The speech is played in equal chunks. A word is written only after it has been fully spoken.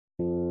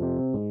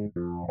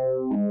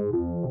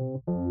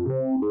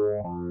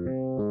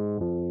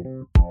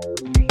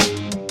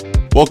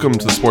Welcome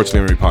to the Sports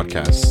Memory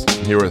Podcast.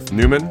 I'm here with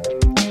Newman,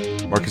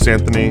 Marcus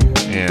Anthony,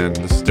 and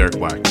this is Derek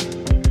Black.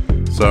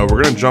 So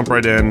we're going to jump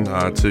right in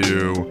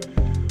to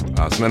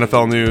some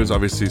NFL news,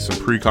 obviously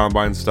some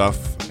pre-combine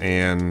stuff,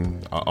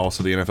 and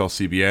also the NFL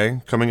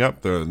CBA coming up,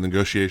 the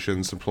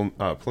negotiations, some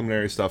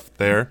preliminary stuff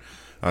there,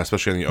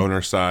 especially on the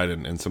owner side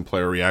and some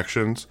player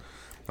reactions.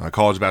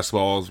 College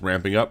basketball is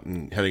ramping up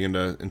and heading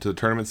into the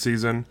tournament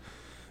season,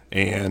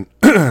 and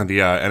the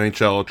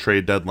NHL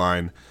trade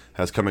deadline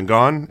has come and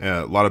gone.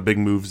 A lot of big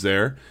moves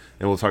there,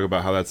 and we'll talk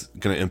about how that's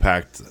going to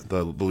impact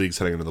the leagues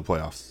heading into the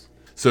playoffs.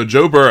 So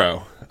Joe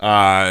Burrow,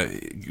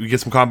 we get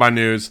some combine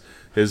news.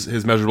 His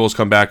measurables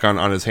come back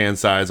on his hand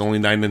size, only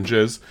 9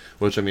 inches,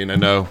 which, I mean, I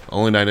know,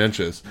 only 9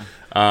 inches.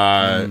 He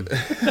kind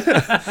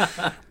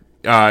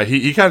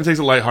of takes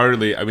it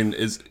lightheartedly. I mean,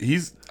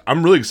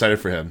 I'm really excited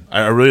for him.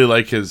 I really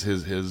like his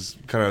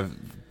kind of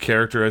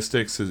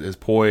characteristics, his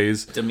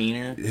poise,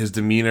 his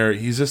demeanor.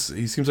 He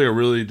seems like a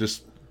really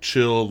just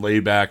chill,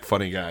 laid back,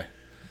 funny guy.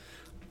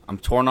 I'm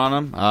torn on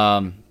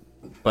him.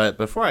 But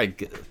before I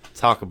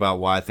talk about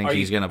why I think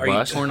he's going to bust.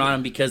 Are you torn on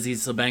him because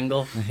he's a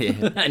Bengal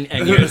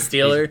and you're a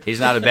Steeler?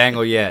 He's not a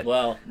Bengal yet.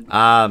 Well,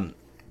 I'm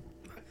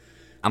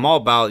all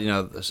about,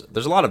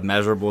 there's a lot of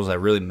measurables that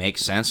really make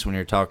sense when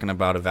you're talking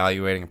about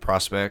evaluating a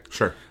prospect.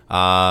 Sure.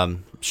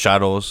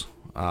 Shuttles,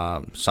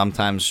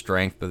 sometimes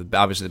strength, but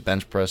obviously the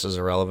bench press is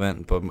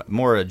irrelevant, but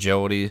more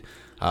agility,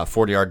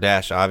 40-yard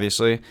dash,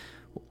 obviously.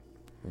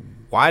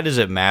 Why does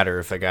it matter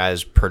if a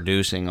guy's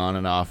producing on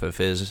and off if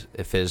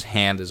his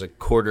hand is a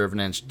quarter of an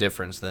inch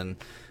difference than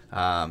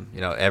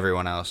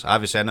everyone else?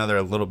 Obviously, I know they're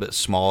a little bit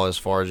small as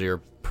far as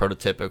your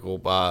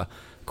prototypical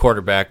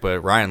quarterback, but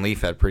Ryan Leaf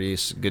had pretty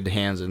good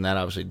hands, and that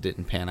obviously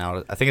didn't pan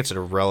out. I think it's an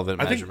irrelevant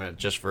measurement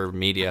just for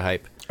media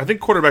hype. I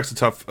think quarterback's a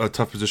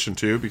tough position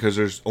too, because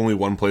there's only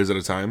one plays at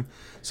a time.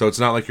 So it's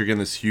not like you're getting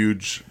this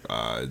huge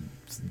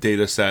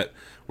data set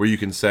where you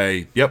can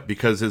say, yep,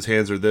 because his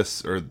hands are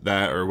this or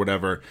that or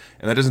whatever,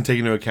 and that doesn't take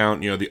into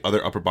account, the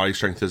other upper body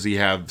strength. Does he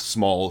have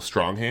small,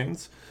 strong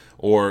hands?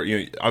 Or,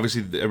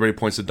 obviously everybody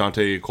points to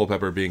Dante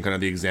Culpepper being kind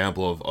of the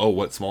example of,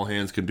 what small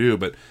hands can do,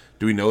 but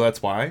do we know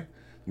that's why?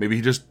 Maybe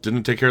he just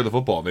didn't take care of the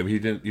football. Maybe he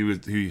didn't.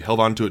 He held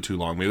on to it too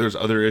long. Maybe there's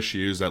other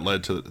issues that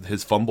led to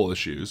his fumble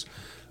issues.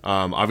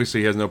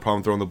 Obviously, he has no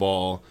problem throwing the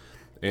ball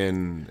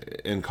in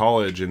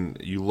college, and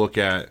you look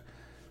at,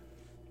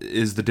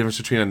 is the difference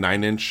between a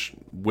 9-inch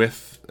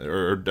width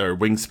or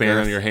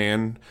wingspan on your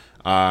hand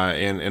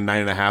and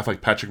 9.5,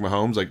 like Patrick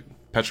Mahomes? Like,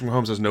 Patrick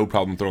Mahomes has no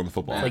problem throwing the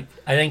football. Like,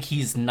 I think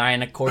he's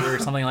 9.25 or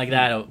something like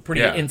that. A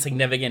pretty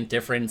insignificant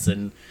difference.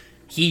 And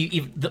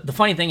the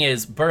funny thing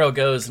is, Burrow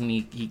goes and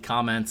he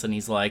comments and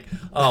he's like,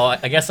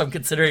 I guess I'm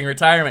considering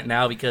retirement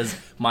now because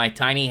my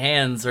tiny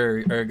hands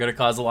are going to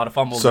cause a lot of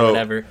fumbles or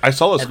whatever. I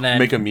saw us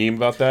make a meme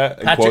about that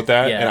and quote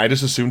that, and I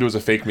just assumed it was a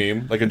fake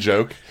meme, like a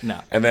joke. No.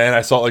 And then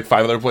I saw it like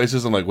 5 other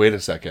places. I'm like, wait a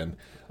second.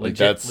 Like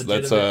that's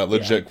a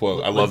legit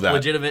quote. I love that.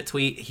 Legitimate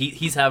tweet.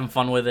 He's having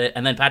fun with it.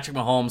 And then Patrick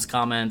Mahomes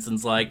comments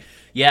and's like,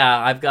 yeah,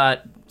 I've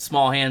got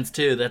small hands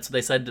too. That's what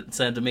they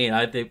said to me.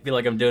 I feel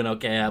like I'm doing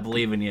okay. I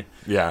believe in you.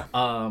 Yeah.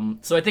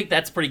 So I think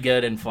that's pretty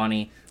good and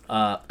funny.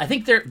 I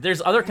think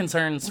there's other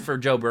concerns for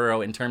Joe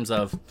Burrow in terms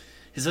of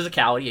his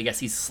physicality. I guess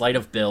he's slight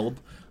of build.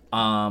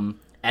 And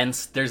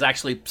there's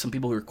actually some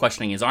people who are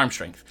questioning his arm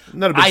strength.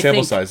 Not a big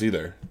sample size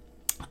either.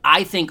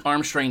 I think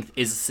arm strength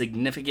is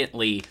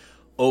significantly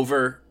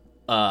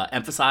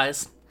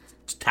emphasized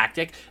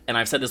tactic, and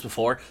I've said this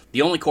before,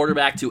 the only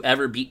quarterback to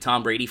ever beat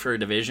Tom Brady for a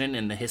division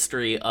in the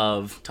history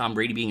of Tom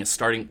Brady being the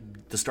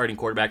starting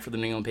quarterback for the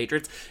New England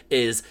Patriots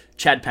is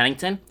Chad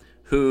Pennington,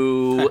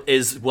 who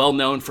is well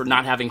known for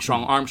not having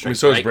strong arm strength.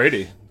 So is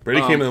Brady.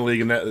 Brady came in the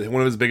league, and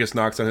one of his biggest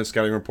knocks on his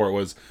scouting report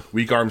was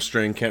weak arm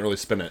string, can't really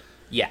spin it.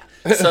 Yeah.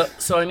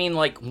 So I mean,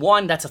 like,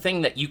 one, that's a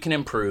thing that you can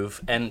improve,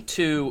 and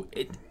two,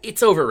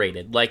 it's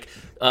overrated. Like,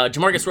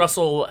 Jamarcus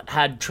Russell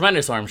had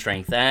tremendous arm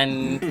strength,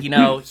 and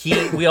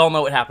we all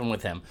know what happened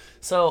with him.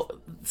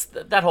 So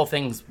that whole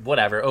thing's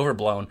whatever,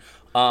 overblown.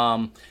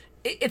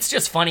 It's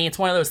just funny. It's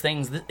one of those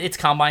things. It's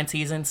combine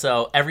season,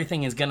 so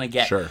everything is gonna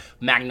get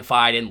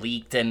magnified and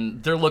leaked,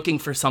 and they're looking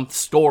for some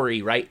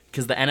story, right?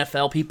 Because the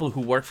NFL people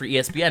who work for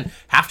ESPN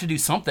have to do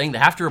something. They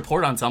have to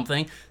report on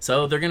something,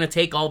 so they're gonna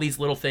take all these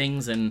little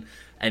things and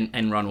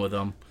run with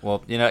them.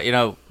 Well,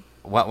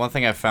 one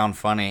thing I found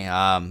funny,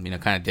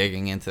 kind of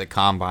digging into the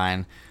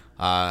combine,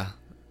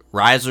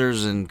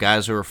 risers and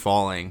guys who are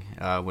falling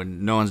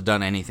when no one's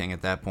done anything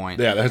at that point.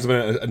 Yeah, there's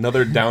been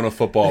another down of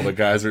football. The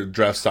guys are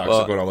draft stocks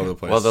are going all over the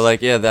place. Well, they're like,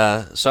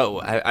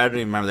 so I don't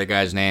even remember the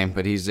guy's name,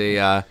 but he's they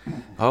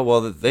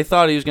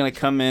thought he was going to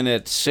come in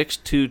at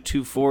 6'2",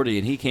 240,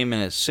 and he came in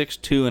at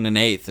 6'2" and an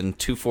eighth and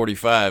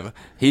 245.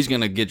 He's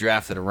going to get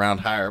drafted a round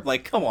higher. I'm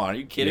like, come on, are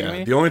you kidding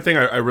me? The only thing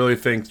I really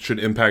think should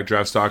impact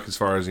draft stock as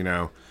far as,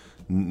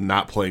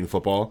 not playing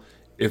football,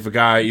 if a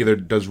guy either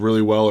does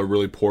really well or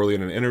really poorly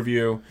in an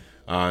interview,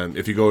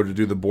 If you go to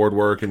do the board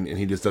work and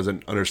he just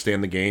doesn't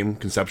understand the game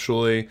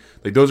conceptually,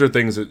 like those are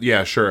things that,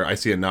 yeah, sure, I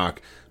see a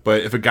knock.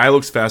 But if a guy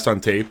looks fast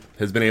on tape,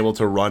 has been able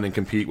to run and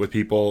compete with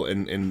people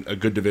in a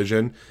good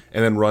division,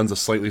 and then runs a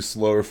slightly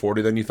slower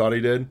 40 than you thought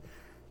he did,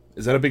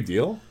 is that a big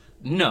deal?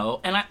 No,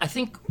 and I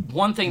think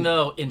one thing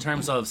though, in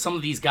terms of some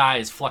of these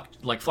guys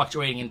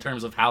fluctuating in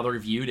terms of how they're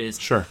viewed, is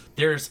Sure.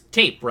 there's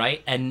tape,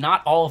 right, and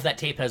not all of that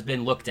tape has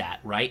been looked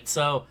at, right?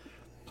 So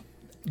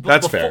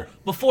That's fair.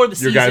 Before the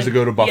season, guys that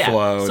go to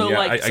Buffalo, Yeah. So and yeah,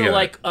 like, I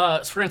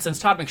get it. for instance,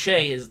 Todd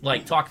McShay is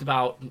like talked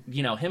about,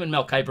 him and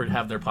Mel Kiper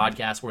have their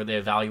podcast where they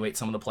evaluate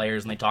some of the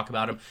players and they talk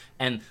about them,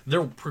 and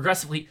they're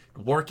progressively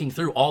working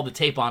through all the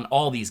tape on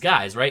all these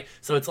guys, right?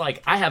 So it's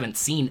like I haven't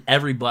seen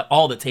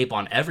all the tape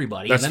on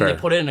everybody, That's and then fair. they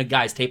put it in a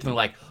guy's tape and they're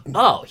like,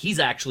 oh, he's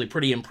actually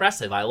pretty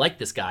impressive. I like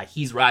this guy.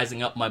 He's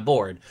rising up my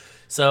board.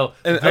 So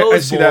And those I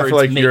see that for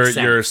boards like make your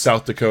sense.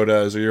 South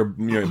Dakotas or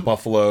your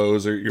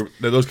Buffaloes or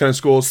those kind of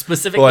schools.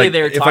 Specifically, But, like,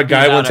 they're if a talking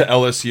guy about went to a-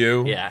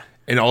 LSU, Yeah.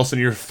 and all of a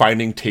sudden you're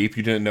finding tape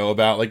you didn't know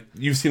about, like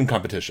you've seen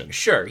competition.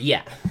 Sure,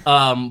 yeah.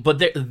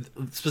 But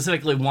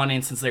specifically, one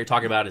instance they're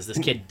talking about is this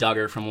kid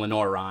Duggar from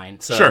Lenore Rhine.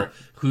 So Sure.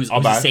 who's I'll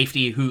a buy.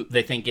 safety who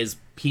they think is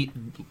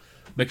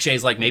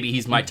McShay's like maybe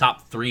he's my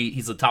top 3.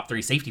 He's the top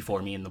 3 safety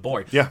for me in the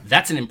board. Yeah.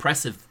 That's an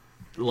impressive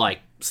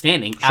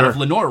standing out of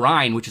Sure. Lenore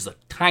Rhine, which is a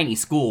tiny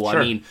school. Sure.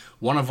 I mean,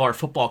 one of our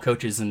football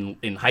coaches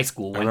in high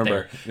school went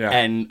remember, there, yeah.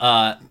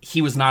 and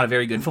he was not a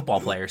very good football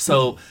player.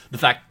 So the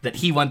fact that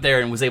he went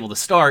there and was able to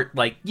start,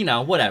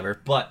 whatever.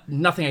 But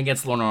nothing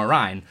against Lenore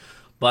Rhine.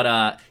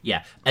 But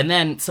yeah, and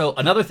then so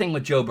another thing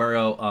with Joe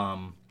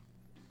Burrow,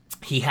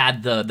 he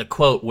had the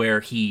quote where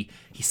he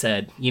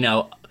said,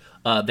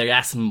 they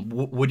asked him,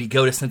 would he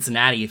go to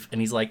Cincinnati?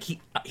 And he's like, he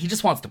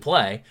just wants to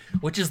play,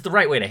 which is the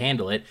right way to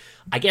handle it.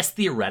 I guess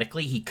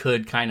theoretically he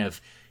could kind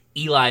of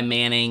Eli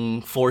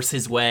Manning force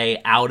his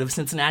way out of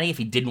Cincinnati if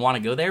he didn't want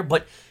to go there,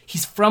 but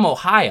he's from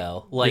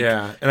Ohio.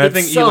 Yeah, and I it's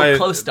think so Eli-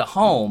 close to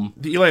home.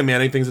 The Eli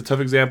Manning thing's a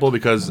tough example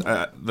because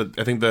I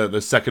think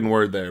the second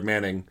word there,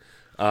 Manning,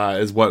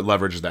 is what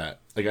leveraged that.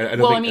 Like I don't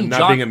Well, think I mean, not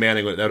John- being a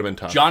Manning that would have been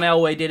tough. John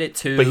Elway did it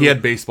too. but he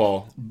had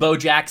baseball. Bo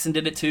Jackson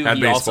did it too. Had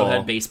He also baseball.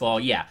 had baseball.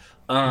 Yeah.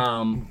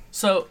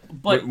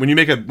 But When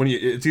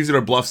it's easier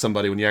to bluff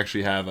somebody when you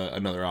actually have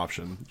another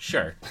option.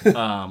 sure.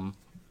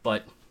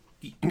 But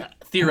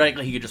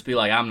theoretically, he could just be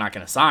like, "I'm not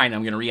going to sign.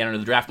 I'm going to re-enter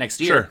the draft next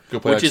year." Sure, go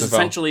play which is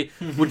XFL.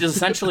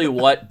 essentially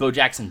what Bo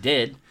Jackson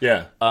did.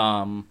 Yeah,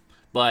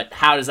 But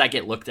how does that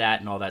get looked at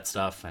and all that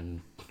stuff?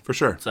 And for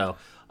sure. so,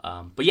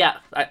 but yeah,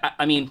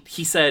 I mean,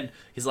 he's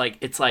like,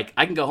 it's like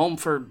I can go home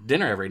for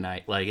dinner every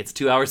night. Like it's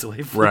 2 hours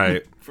away from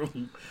Right.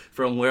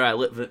 from where I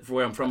live,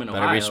 where I'm from in Better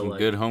Ohio. be some like,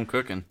 good home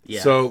cooking.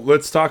 Yeah. So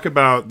let's talk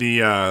about the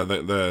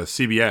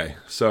CBA.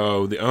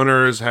 So the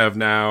owners have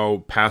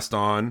now passed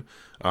on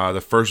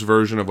the first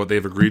version of what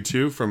they've agreed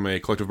to from a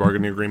collective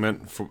bargaining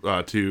agreement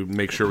to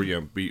make sure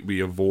we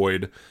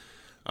avoid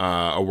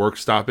a work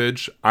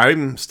stoppage.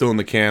 I'm still in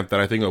the camp that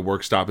I think a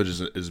work stoppage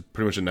is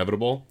pretty much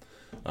inevitable.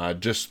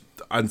 Just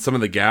on some of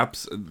the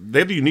gaps, they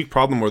have a unique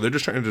problem where they're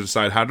just trying to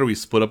decide how do we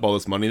split up all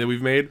this money that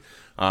we've made.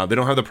 They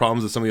don't have the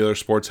problems that some of the other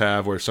sports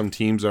have, where some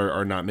teams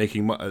are not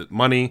making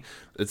money.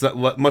 It's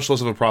not much less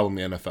of a problem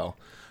in the NFL.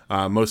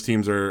 Most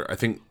teams are, I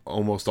think,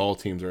 almost all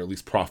teams are at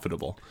least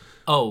profitable.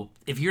 Oh,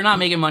 if you're not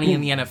making money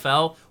in the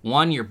NFL,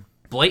 one, you're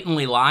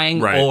blatantly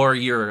lying, Right. or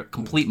you're a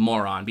complete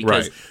moron,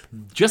 because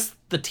Right. just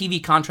the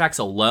TV contracts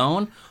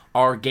alone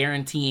are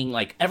guaranteeing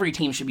every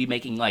team should be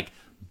making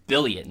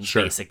billions,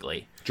 Sure.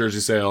 basically.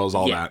 Jersey sales,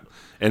 all Yeah. that.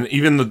 And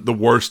even the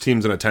worst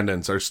teams in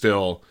attendance are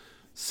still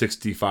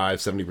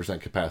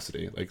 65-70%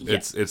 capacity.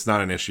 It's not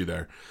an issue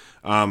there.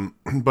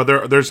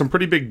 But there's some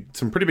pretty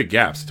big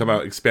gaps. You talk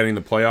about expanding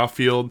the playoff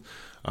field.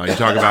 You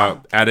talk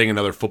about adding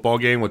another football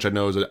game, which I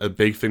know is a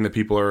big thing that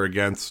people are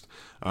against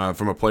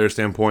from a player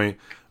standpoint.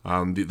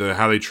 How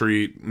they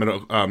treat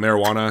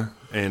marijuana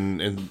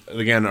and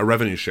again a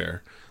revenue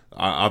share.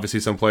 Obviously,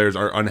 some players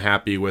are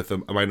unhappy with a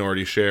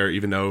minority share,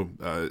 even though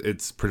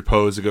it's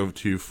proposed to go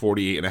to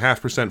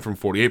 48.5% from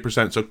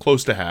 48%, so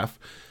close to half.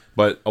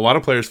 But a lot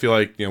of players feel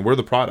like we're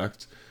the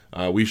product.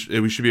 We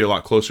should be a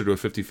lot closer to a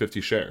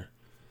 50-50 share.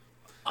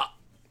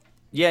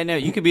 Yeah, no,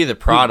 you could be the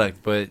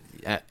product, but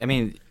I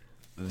mean,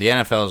 the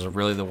NFL is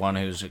really the one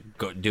who's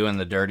doing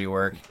the dirty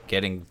work,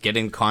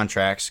 getting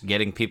contracts,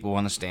 getting people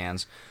on the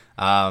stands.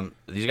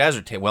 These guys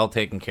are well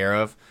taken care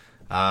of.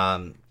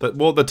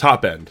 The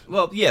top end.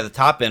 Well, yeah, the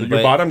top end. Your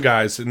but bottom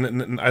guys,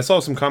 and I saw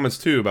some comments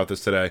too about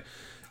this today.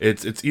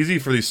 It's easy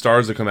for these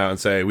stars to come out and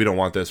say, we don't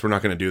want this, we're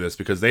not going to do this,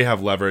 because they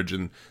have leverage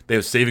and they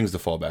have savings to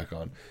fall back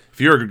on.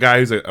 If you're a guy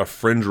who's a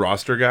fringe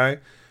roster guy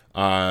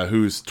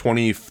who's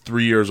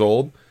 23 years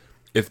old,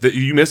 if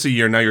you miss a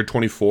year, now you're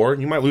 24,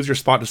 you might lose your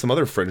spot to some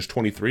other fringe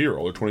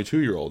 23-year-old or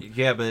 22-year-old.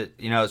 Yeah, but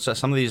so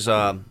some of these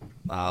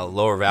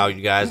lower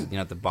value guys,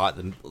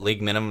 the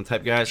league minimum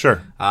type guys.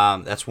 Sure.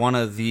 That's one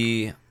of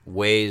the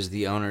ways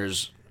the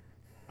owners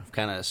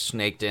kind of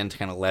snaked in to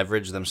kind of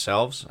leverage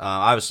themselves.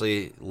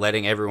 Obviously,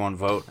 letting everyone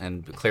vote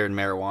and clearing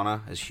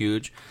marijuana is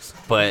huge.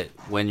 But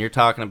when you're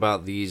talking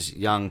about these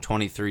young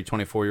 23,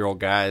 24-year-old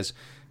guys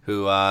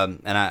who,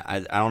 and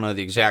I don't know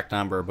the exact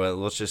number, but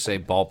let's just say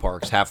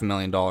ballparks,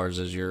 $500,000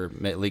 is your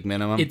league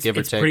minimum, give or take.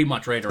 It's pretty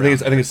much right around. I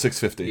think it's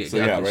 650. So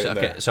yeah, right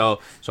there. So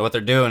what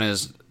they're doing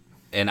is,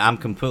 and I'm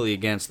completely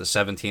against the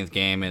 17th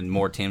game and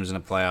more teams in the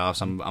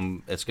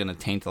playoffs. It's going to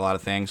taint a lot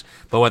of things.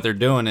 But what they're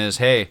doing is,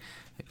 hey,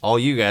 all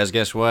you guys,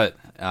 guess what?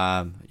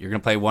 You're going to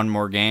play one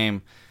more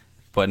game,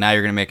 but now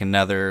you're going to make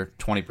another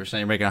 20%.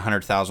 You're making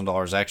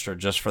 $100,000 extra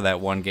just for that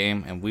one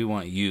game, and we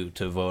want you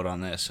to vote on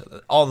this.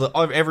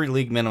 Every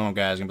league minimum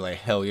guy is going to be like,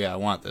 hell yeah, I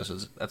want this.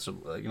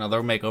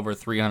 They'll make over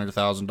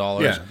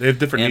 $300,000. Yeah, they have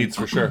different needs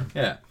for sure.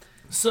 Yeah.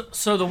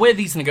 So the way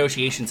these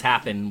negotiations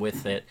happen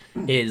with it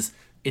is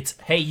it's,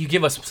 hey, you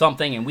give us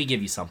something and we give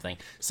you something.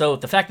 So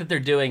the fact that they're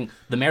doing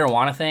the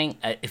marijuana thing,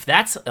 if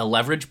that's a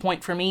leverage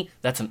point for me,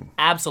 that's an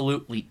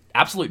absolute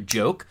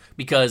joke,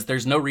 because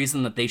there's no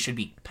reason that they should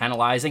be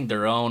penalizing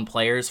their own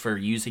players for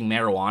using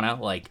marijuana.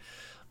 Like,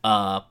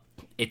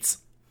 it's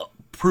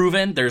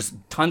proven. There's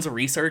tons of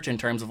research in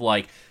terms of,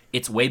 like,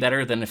 it's way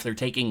better than if they're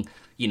taking,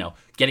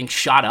 getting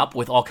shot up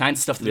with all kinds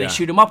of stuff that they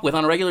shoot them up with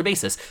on a regular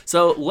basis.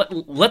 So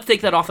let's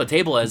take that off the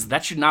table, as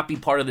that should not be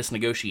part of this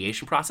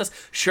negotiation process.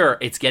 Sure,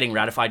 it's getting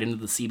ratified into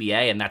the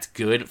CBA, and that's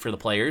good for the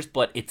players,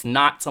 but it's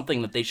not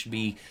something that they should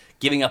be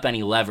giving up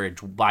any leverage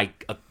by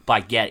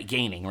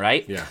gaining,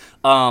 right? Yeah.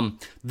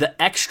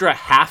 The extra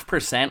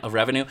 0.5% of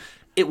revenue,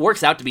 it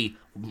works out to be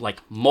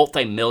like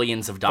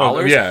multi-millions of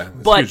dollars. Yeah,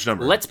 it's but a huge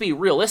number. Let's be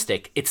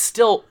realistic. It's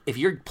still, if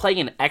you're playing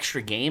an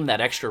extra game,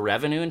 that extra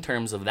revenue in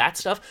terms of that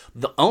stuff,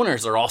 the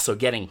owners are also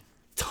getting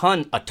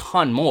a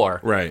ton more.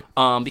 Right.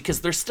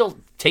 Because they're still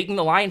taking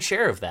the lion's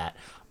share of that.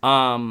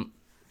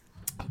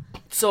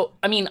 So,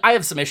 I mean, I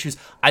have some issues.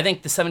 I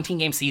think the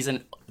 17-game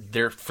season,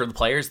 for the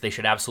players, they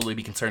should absolutely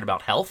be concerned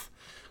about health.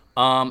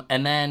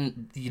 And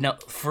then,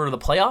 for the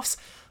playoffs,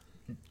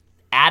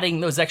 adding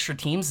those extra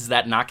teams, is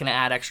that not going to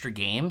add extra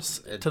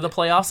games to the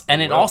playoffs?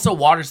 And it also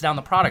waters down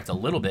the product a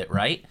little bit,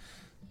 right?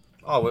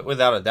 Oh,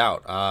 without a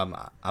doubt.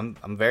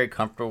 I'm very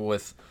comfortable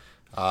with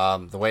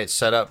the way it's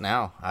set up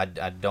now. I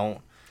don't,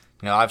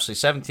 obviously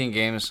 17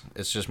 games,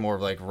 it's just more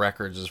of like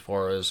records as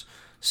far as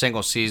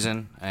single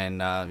season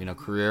and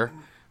career.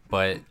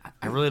 But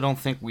I really don't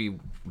think we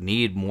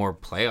need more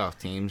playoff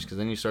teams, because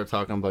then you start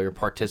talking about your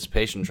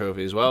participation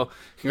trophies. Well,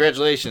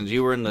 congratulations,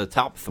 you were in the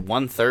top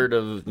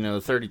 1/3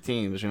 of 30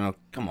 teams.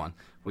 Come on,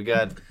 we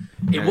got.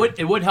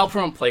 It would help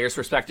from a player's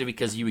perspective,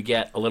 because you would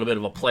get a little bit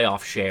of a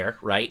playoff share,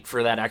 right,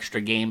 for that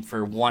extra game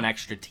for one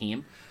extra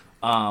team,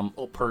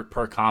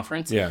 per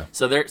conference. Yeah.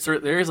 So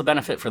there is a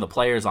benefit for the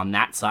players on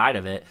that side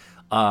of it.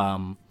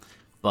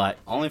 But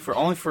only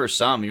for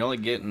some, you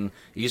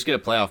just get a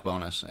playoff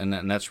bonus, and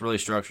that's really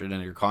structured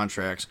into your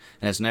contracts,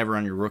 and it's never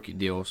on your rookie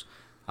deals.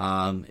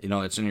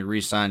 It's in your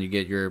re-sign. You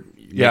get your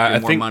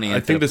more money. I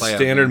think the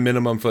standard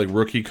minimum for like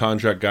rookie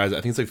contract guys, I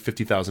think it's like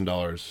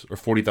 $50,000 or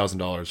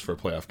 $40,000 for a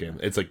playoff game.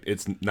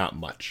 It's not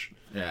much.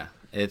 Yeah,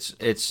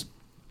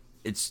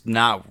 it's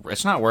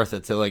not worth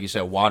it to, like you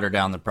said, water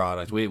down the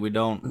product. We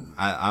don't.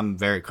 I'm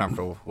very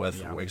comfortable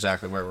with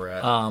exactly where we're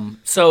at.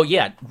 So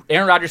yeah,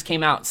 Aaron Rodgers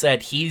came out and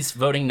said he's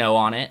voting no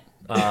on it.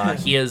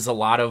 He has a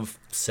lot of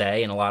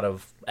say and a lot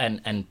of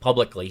and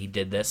publicly he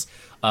did this.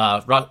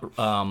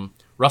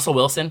 Russell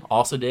Wilson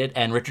also did,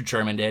 and Richard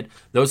Sherman did.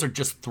 Those are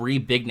just three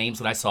big names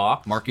that I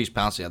saw. Marquise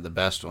Pouncey had the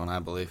best one, I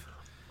believe.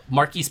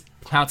 Marquise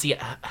Pouncey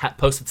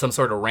posted some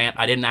sort of rant.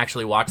 I didn't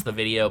actually watch the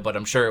video, but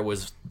I'm sure it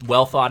was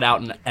well thought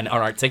out and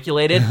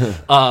articulated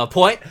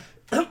point.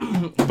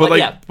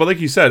 but like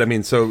you said, I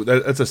mean, so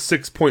that's a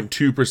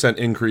 6.2%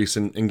 increase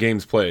in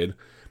games played,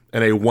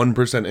 and a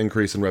 1%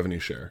 increase in revenue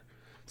share.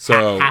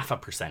 So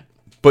 0.5%.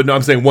 But no,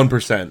 I'm saying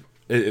 1%.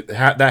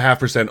 That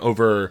 0.5%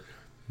 over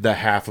the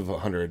half of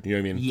 100. You know what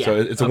I mean? Yeah. So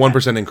it's a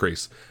 1%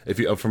 increase if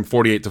you from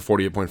 48 to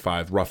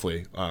 48.5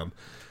 roughly.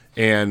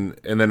 And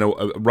then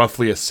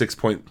roughly a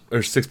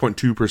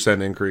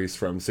 6.2% increase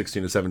from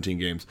 16 to 17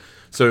 games.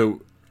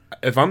 So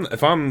if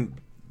I'm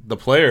the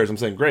players, I'm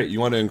saying, great, you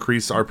want to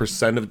increase our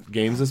percent of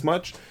games this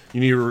much, you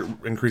need to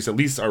increase at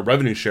least our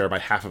revenue share by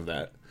half of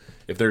that.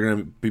 If they're going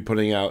to be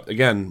putting out,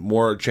 again,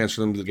 more chance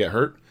for them to get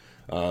hurt,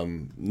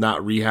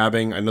 not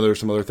rehabbing. I know there's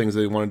some other things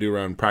they want to do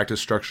around practice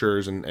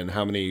structures and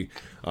how many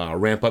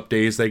ramp-up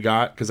days they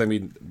got. Because, I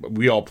mean,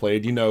 we all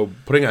played.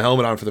 Putting a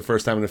helmet on for the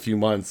first time in a few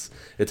months,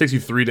 it takes you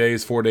 3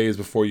 days, 4 days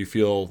before you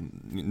feel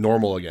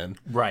normal again.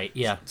 Right,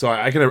 yeah. So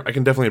I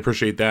can definitely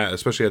appreciate that,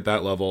 especially at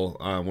that level,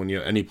 when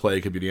any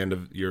play could be the end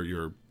of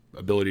your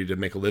ability to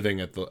make a living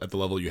at the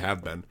level you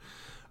have been.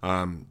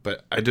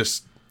 But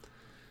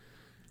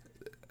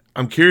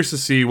I'm curious to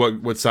see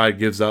what side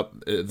gives up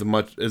as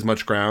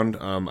much ground.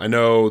 I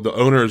know the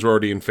owners were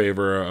already in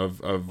favor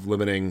of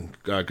limiting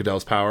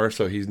Goodell's power,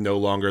 so he's no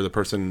longer the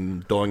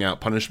person doling out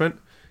punishment.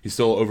 He's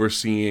still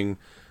overseeing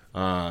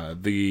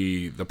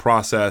the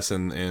process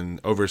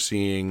and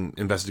overseeing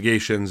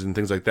investigations and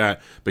things like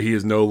that, but he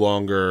is no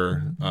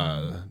longer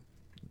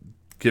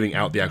giving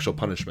out the actual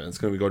punishment. It's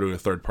going to go to a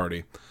third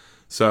party.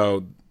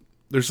 So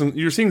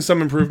you're seeing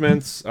some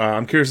improvements.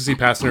 I'm curious to see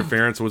pass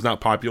interference. It was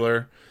not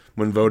popular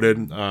when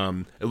voted.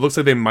 It looks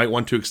like they might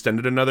want to extend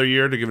it another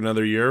year to give it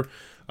another year,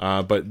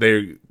 but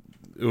it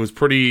was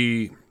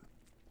pretty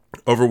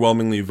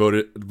overwhelmingly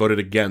voted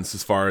against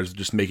as far as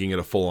just making it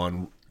a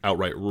full-on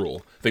outright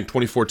rule. I think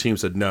 24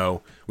 teams said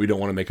no, we don't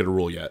want to make it a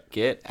rule yet.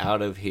 Get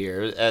out of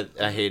here!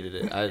 I hated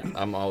it.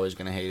 I'm always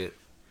gonna hate it.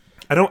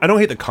 I don't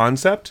hate the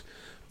concept,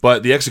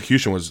 but the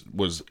execution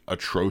was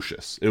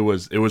atrocious. It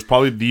was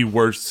probably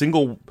the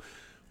single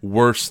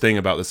worst thing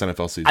about this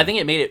NFL season. I think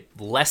it made it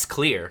less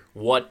clear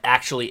what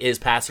actually is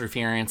pass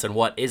interference and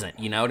what isn't.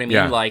 You know what I mean?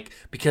 Yeah. Like,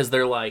 because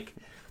they're like,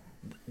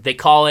 they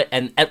call it,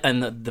 and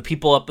the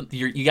people up,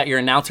 you got your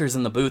announcers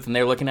in the booth, and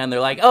they're looking at it, and they're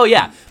like, oh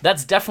yeah,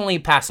 that's definitely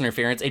pass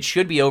interference. It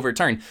should be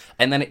overturned.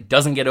 And then it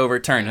doesn't get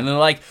overturned. And they're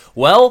like,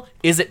 well,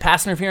 is it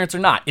pass interference or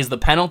not? Is the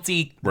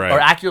penalty Right. or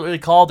accurately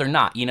called or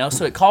not? You know,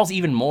 so it calls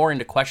even more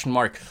into question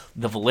mark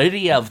the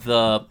validity of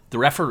the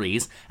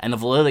referees and the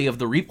validity of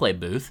the replay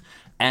booth.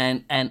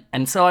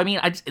 And so, I mean,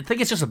 I think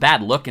it's just a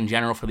bad look in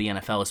general for the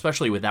NFL,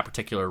 especially with that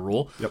particular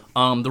rule. Yep.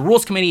 The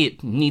Rules Committee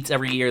meets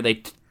every year.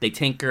 They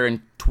tinker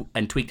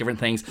and tweak different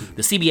things.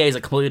 The CBA is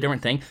a completely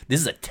different thing. This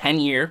is a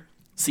 10-year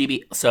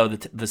CBA, so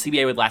the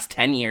CBA would last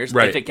 10 years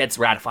Right. if it gets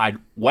ratified,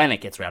 when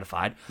it gets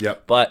ratified.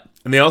 Yep. But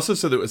And they also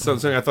said that was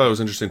something I thought was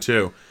interesting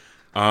too.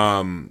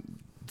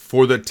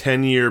 For the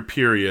 10-year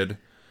period,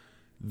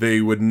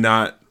 they would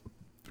not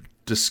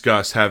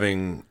discuss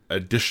having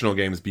additional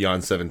games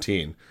beyond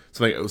 17.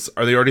 So, like,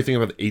 are they already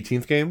thinking about the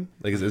 18th game?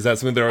 Like, is that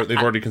something they've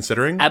already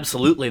considering?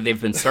 absolutely, they've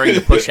been starting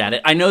to push at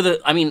it. I know that.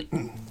 I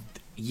mean,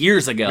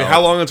 years ago, I mean,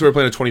 how long until we're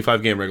playing a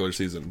 25-game regular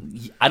season?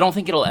 I don't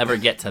think it'll ever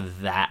get to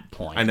that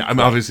point. I know, I'm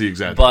obviously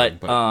exaggerating,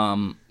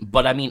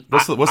 But I mean,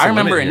 What's the I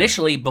remember limit here?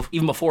 initially,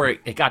 even before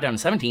it got down to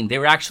 17, they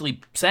were actually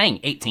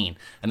saying 18,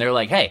 and they were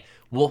like, "Hey,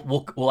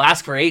 we'll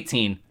ask for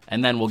 18,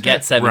 and then we'll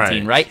get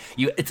 17." Right?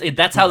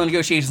 That's how the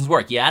negotiations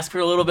work. You ask for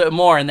a little bit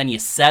more, and then you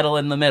settle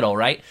in the middle,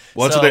 right?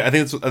 well, So- I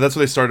think that's what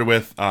they started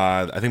with.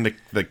 I think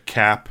the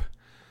cap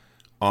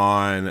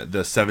on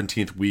the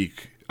 17th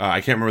week.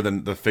 I can't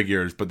remember the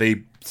figures, but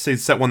they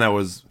set one that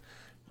was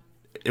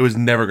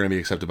never going to be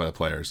accepted by the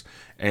players,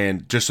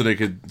 and just so they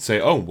could say,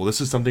 "Oh, well, this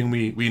is something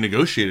we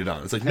negotiated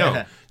on." It's like,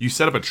 no, you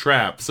set up a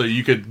trap so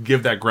you could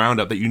give that ground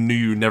up that you knew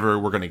you never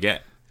were going to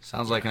get.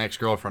 Sounds like an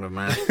ex-girlfriend of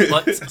mine.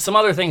 But some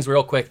other things,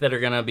 real quick, that are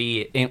going to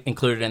be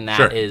included in that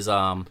Sure. is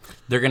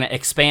they're going to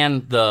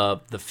expand the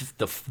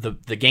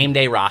game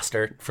day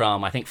roster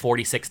from, I think,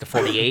 46 to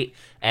 48,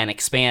 and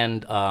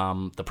expand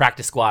the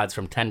practice squads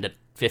from 10 to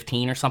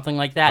 15 or something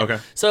like that. Okay.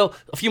 So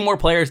a few more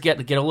players get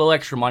a little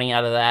extra money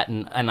out of that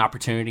and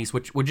opportunities,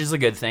 which is a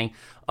good thing.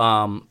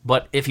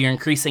 But if you're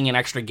increasing an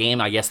extra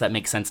game, I guess that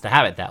makes sense to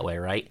have it that way,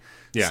 right?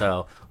 Yeah.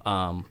 So,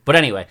 but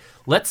anyway,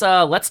 let's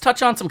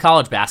touch on some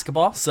college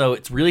basketball. So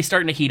it's really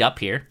starting to heat up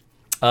here.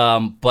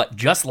 But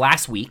just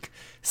last week,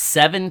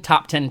 7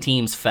 top 10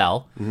 teams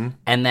fell,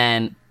 and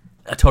then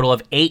a total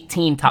of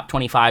 18 top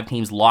 25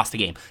 teams lost a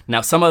game. Now,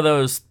 some of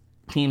those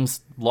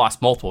teams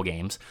lost multiple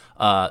games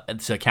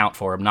to account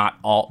for them,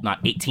 not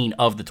 18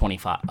 of the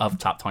 25 of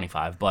top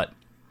 25, but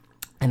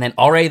and then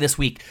already this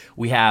week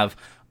we have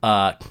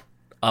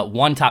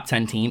one top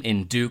 10 team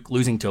in Duke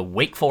losing to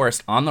Wake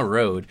Forest on the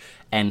road,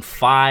 and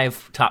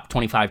 5 top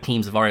 25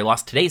 teams have already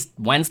lost. Today's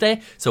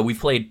Wednesday, so we've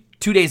played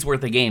 2 days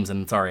worth of games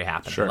and it's already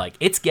happened. Sure. Like,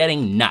 it's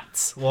getting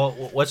nuts. Well,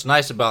 what's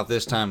nice about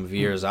this time of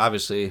year is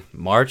obviously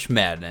March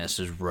Madness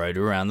is right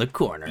around the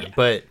corner. Yeah.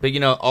 But you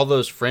know, all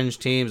those fringe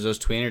teams, those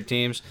tweener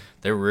teams,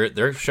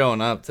 they're showing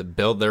up to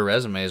build their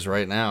resumes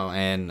right now.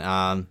 And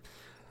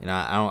you know,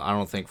 I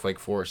don't think Wake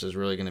Forest is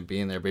really going to be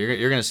in there. But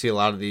you're going to see a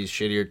lot of these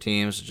shittier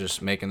teams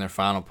just making their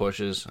final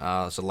pushes.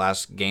 It's the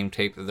last game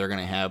tape that they're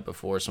going to have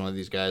before some of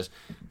these guys,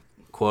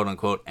 quote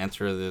unquote,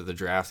 enter the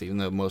draft. Even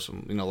though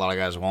a lot of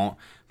guys won't,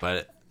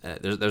 but.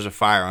 There's a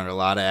fire under a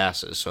lot of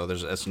asses, so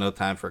it's no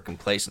time for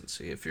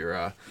complacency if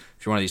you're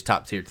one of these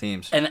top tier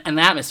teams. And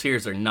the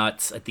atmospheres are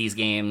nuts at these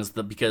games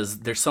because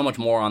there's so much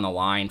more on the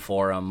line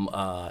for them.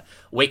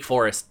 Wake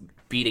Forest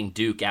beating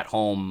Duke at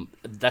home,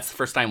 that's the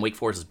first time Wake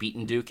Forest has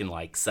beaten Duke in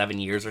like 7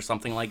 years or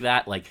something like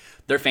that. Like,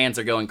 their fans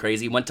are going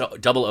crazy. Went to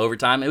double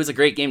overtime. It was a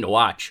great game to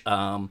watch.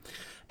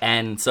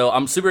 And so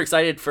I'm super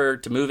excited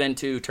to move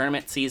into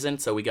tournament season.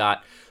 So we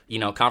got,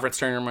 conference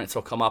tournaments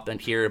will come up in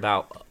here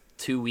about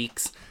 2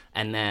 weeks.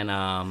 And then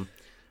the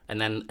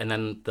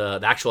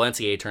actual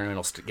NCAA tournament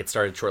will get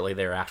started shortly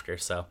thereafter.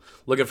 So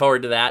looking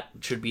forward to that.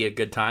 Should be a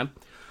good time.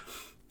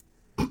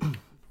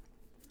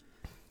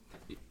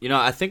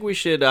 I think we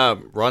should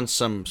run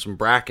some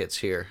brackets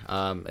here,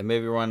 and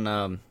maybe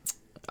run.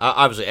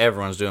 Obviously,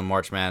 everyone's doing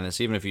March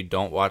Madness. Even if you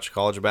don't watch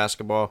college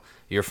basketball,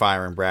 you're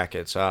firing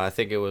brackets. I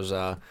think it was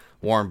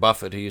Warren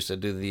Buffett, who used to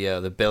do the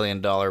 $1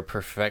 billion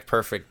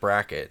perfect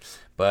bracket.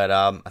 But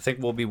I think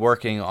we'll be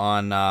working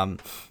on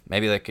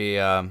maybe like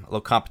a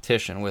little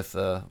competition with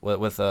the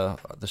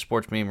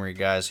sports memory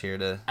guys here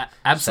to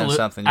send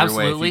something your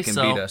way if you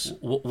can beat us.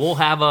 We'll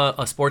have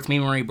a sports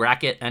memory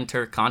bracket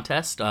enter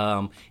contest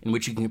in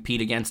which you can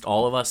compete against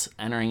all of us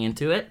entering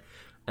into it,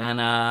 and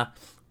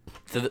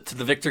to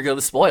the victor go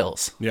the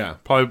spoils. Yeah,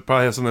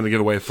 probably have something to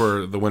give away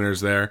for the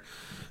winners there.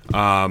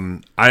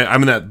 I'm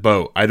in that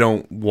boat. I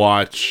don't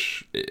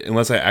watch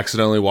unless I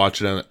accidentally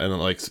watch it on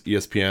like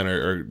ESPN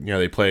or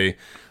they play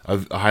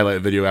a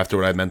highlight video after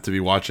what I meant to be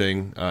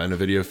watching in a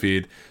video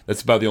feed.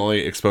 That's about the only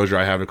exposure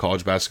I have to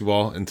college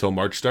basketball until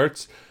March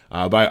starts.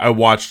 But I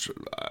watched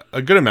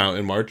a good amount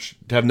in March.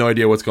 Have no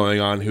idea what's going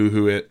on,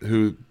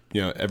 who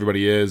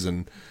everybody is,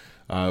 and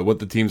what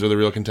the teams are the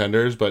real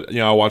contenders. But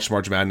I'll watch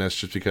March Madness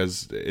just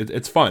because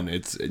it's fun.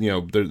 It's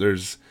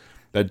there's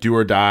that do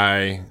or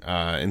die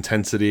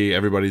intensity.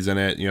 Everybody's in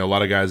it. A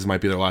lot of guys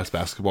might be their last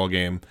basketball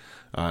game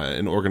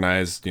in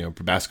organized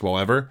basketball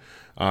ever.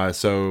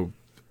 So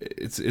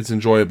it's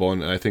enjoyable,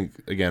 and I think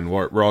again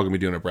we're all gonna be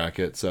doing a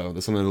bracket, so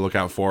there's something to look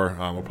out for.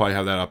 We'll probably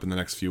have that up in the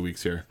next few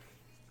weeks here.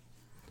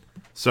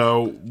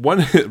 So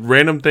one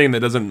random thing that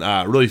doesn't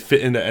really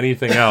fit into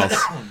anything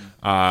else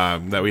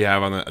that we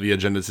have on the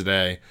agenda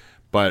today,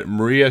 but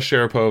Maria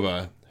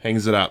Sharapova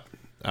hangs it up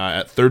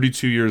at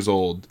 32 years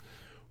old.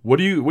 What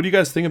do you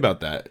guys think about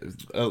that?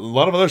 A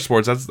lot of other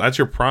sports, that's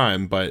your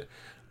prime, but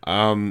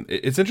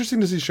it's interesting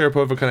to see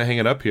Sharapova kind of hang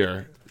it up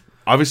here.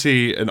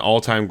 Obviously, an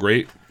all-time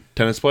great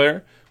tennis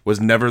player, was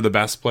never the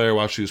best player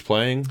while she was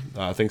playing,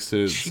 thanks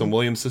to some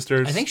Williams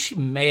sisters. I think she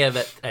may have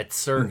at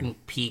certain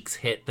peaks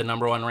hit the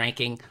number one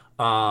ranking,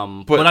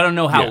 but I don't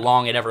know how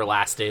long it ever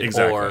lasted.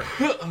 Exactly.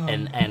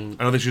 And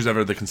I don't think she was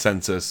ever the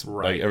consensus.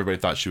 Right. Like everybody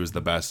thought she was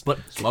the best. But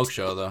Smoke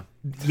show though.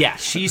 Yeah,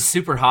 she's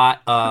super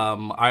hot.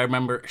 I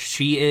remember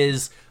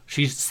she's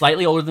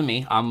slightly older than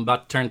me. I'm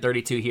about to turn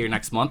 32 here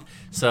next month,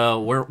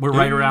 so we're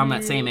right around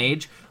that same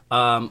age.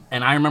 And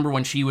I remember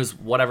when she was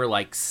whatever,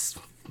 like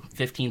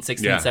 15,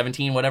 16,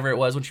 17, whatever it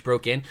was when she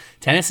broke in.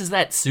 Tennis is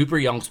that super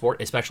young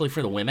sport, especially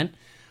for the women.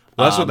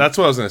 Well, that's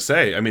what I was gonna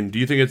say. I mean, do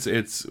you think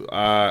it's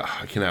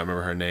I cannot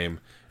remember her name.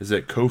 Is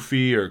it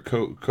Kofi or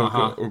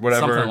Coco or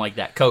whatever? Something like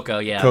that. Coco,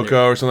 yeah.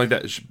 Coco or something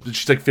like that.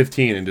 She's like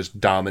 15 and just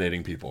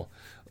dominating people.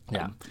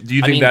 Yeah. Do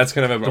you think that's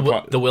kind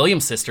of the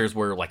Williams sisters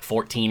were like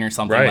 14 or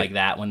something like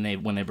that when they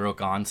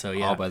broke on? So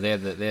yeah. Oh, but they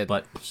had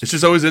but it's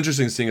just always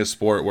interesting seeing a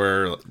sport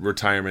where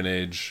retirement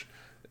age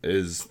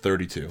is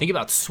 32. Think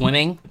about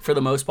swimming for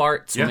the most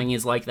part. Swimming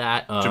is like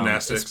that.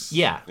 Gymnastics.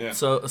 Yeah.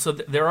 So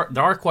there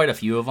are quite a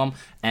few of them,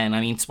 and I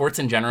mean sports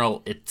in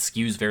general it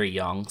skews very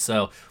young.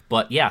 So,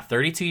 but yeah,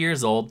 32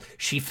 years old.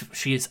 She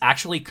is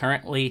actually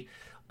currently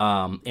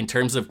in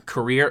terms of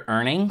career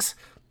earnings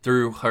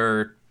through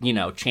her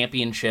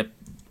championship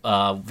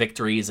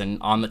victories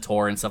and on the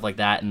tour and stuff like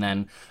that, and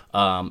then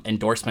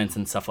endorsements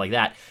and stuff like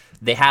that.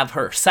 They have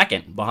her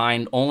second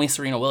behind only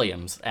Serena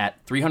Williams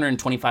at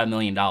 $325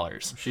 million.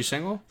 She's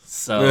single?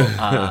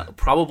 So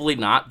probably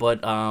not,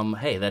 but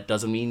hey, that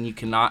doesn't mean you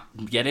cannot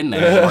get in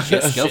there.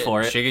 Just go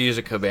for it. She could use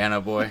a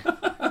cabana boy.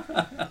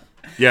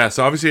 Yeah,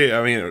 so obviously,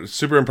 I mean,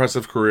 super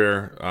impressive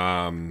career.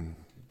 One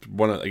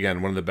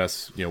of the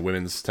best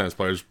women's tennis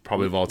players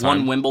probably of all time.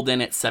 Won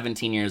Wimbledon at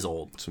 17 years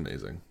old. It's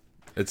amazing.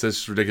 It's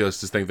just ridiculous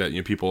to think that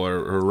people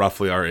are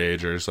roughly our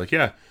age are just like,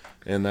 yeah,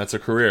 and that's a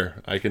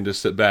career. I can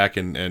just sit back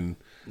and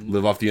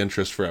live off the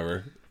interest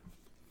forever.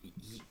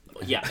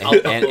 Yeah,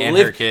 and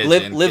her kids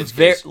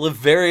live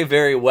very,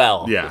 very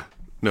well. Yeah,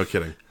 no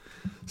kidding.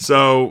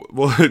 So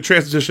we'll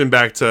transition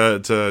back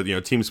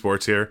to team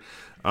sports here.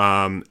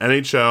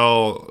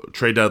 NHL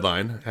trade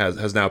deadline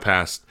has now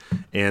passed,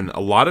 and a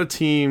lot of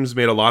teams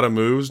made a lot of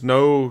moves.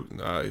 No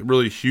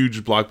really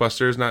huge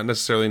blockbusters, not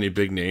necessarily any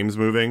big names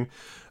moving.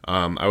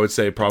 I would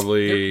say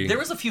probably there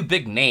was a few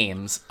big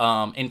names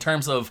in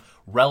terms of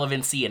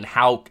relevancy and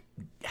how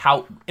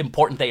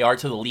important they are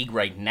to the league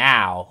right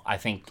now. I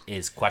think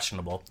is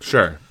questionable.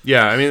 Sure.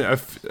 Yeah. I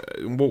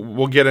mean,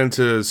 we'll get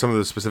into some of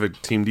the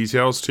specific team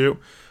details too.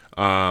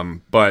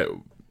 But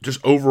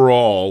just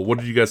overall, what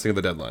did you guys think of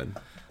the deadline?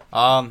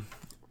 I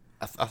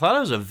thought it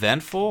was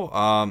eventful.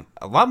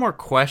 A lot more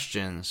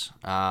questions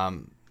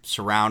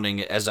surrounding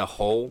it as a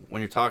whole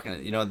when you're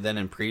talking, than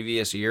in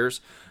previous years.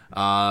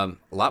 A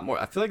lot more.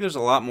 I feel like there's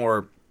a lot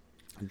more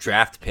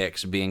draft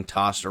picks being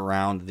tossed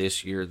around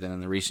this year than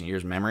in the recent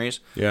years' memories.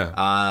 Yeah,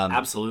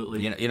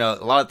 absolutely. A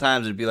lot of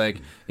times it'd be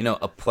like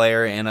a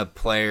player and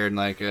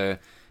like a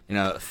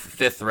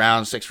fifth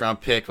round, sixth round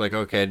pick. Like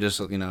okay,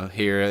 just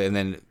here and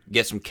then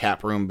get some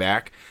cap room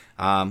back.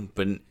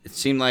 But it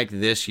seemed like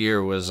this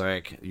year was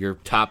like your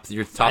top 3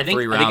 rounds I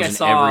think I in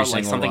saw every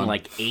single something one.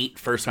 like 8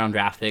 first-round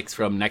draft picks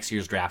from next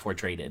year's draft were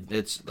traded.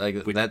 It's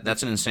like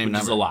that's an insane which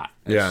number. is a lot.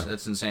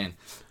 That's insane.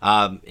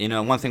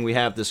 One thing we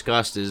have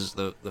discussed is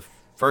the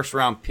first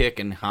round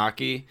pick in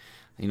hockey.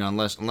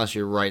 Unless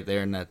you're right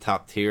there in that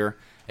top tier,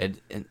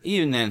 and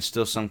even then,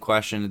 still some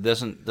question. It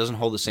doesn't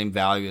hold the same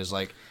value as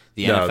like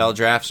the No. NFL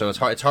draft. So it's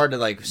hard to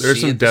like. There's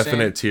see some it the same.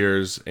 definite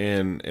tiers,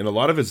 and a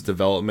lot of it's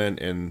development.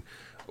 And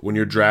when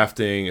you're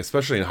drafting,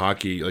 especially in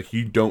hockey, like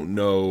you don't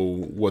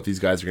know what these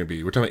guys are going to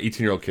be. We're talking about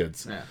 18-year-old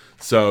kids. Yeah.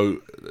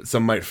 So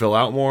some might fill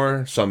out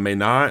more, some may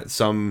not.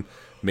 Some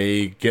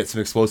may get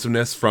some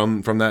explosiveness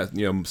from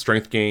that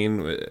strength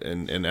gain,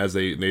 and as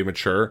they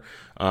mature.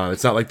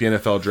 It's not like the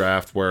NFL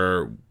draft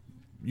where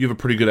you have a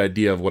pretty good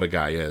idea of what a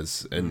guy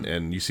is,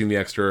 and you see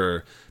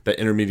that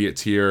intermediate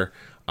tier,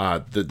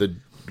 the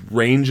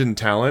range and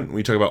talent. When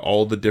we talk about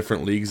all the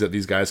different leagues that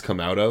these guys come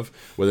out of,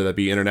 whether that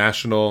be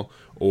international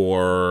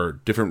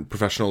or different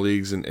professional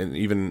leagues, and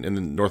even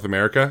in North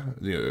America,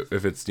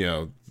 if it's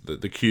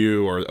the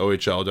Q or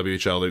OHL,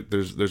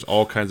 WHL, there's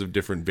all kinds of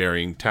different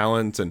varying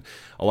talents, and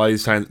a lot of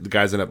these times the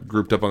guys end up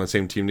grouped up on the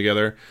same team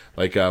together.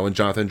 Like when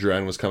Jonathan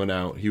Drouin was coming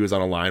out, he was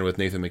on a line with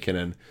Nathan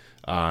McKinnon.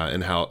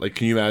 And how, like,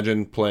 can you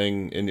imagine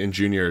playing in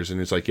juniors? And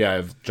it's like, yeah, I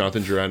have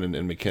Jonathan Drouin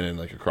and McKinnon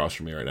like across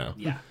from me right now.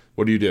 Yeah.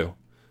 What do?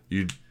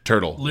 You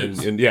turtle.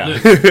 Lose. And yeah.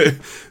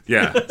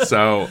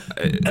 So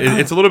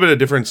it's a little bit of a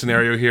different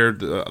scenario here.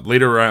 The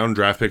later round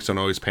draft picks don't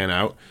always pan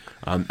out.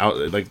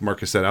 Like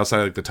Marcus said,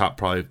 outside like the top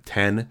probably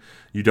 10,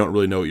 you don't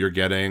really know what you're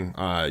getting.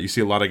 You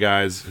see a lot of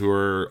guys who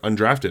are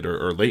undrafted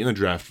or late in the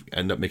draft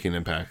end up making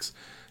impacts.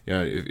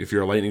 If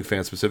you're a Lightning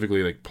fan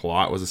specifically, like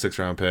Palat was a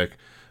 6th-round pick.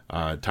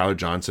 Tyler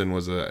Johnson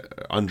was a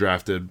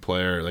undrafted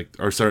player,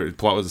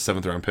 Palat was a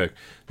 7th-round pick.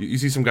 You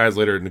see some guys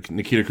later.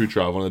 Nikita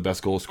Kucherov, one of the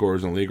best goal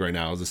scorers in the league right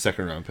now, is a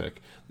 2nd-round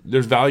pick.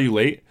 There's value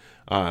late,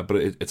 but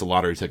it's a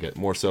lottery ticket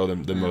more so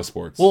than most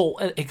sports. Well,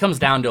 it comes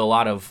down to a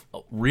lot of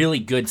really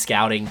good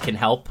scouting can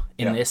help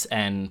in this,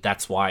 and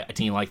that's why a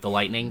team like the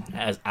Lightning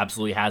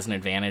absolutely has an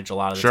advantage. A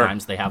lot of the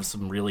times they have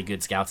some really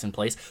good scouts in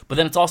place, but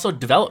then it's also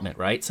development,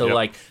 right? So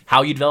like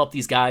how you develop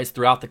these guys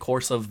throughout the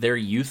course of their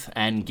youth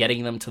and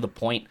getting them to the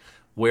point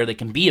where they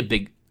can be a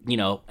big,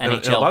 NHL.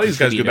 And a lot of these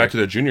guys go back to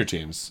their junior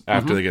teams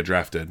after they get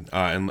drafted,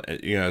 and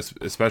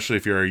especially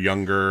if you're a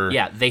younger,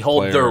 they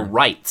hold player. their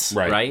rights,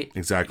 right?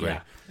 Exactly.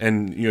 Yeah.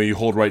 And you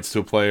hold rights to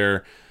a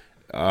player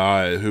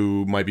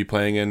who might be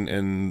playing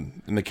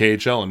in the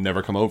KHL and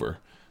never come over.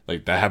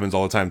 Like that happens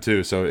all the time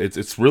too. So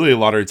it's really a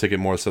lottery ticket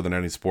more so than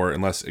any sport,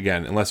 unless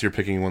you're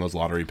picking one of those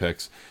lottery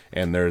picks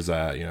and there's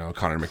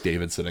Connor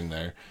McDavid sitting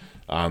there.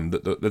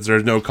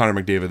 There's no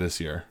Connor McDavid this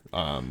year.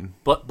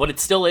 But it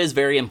still is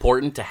very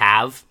important to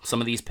have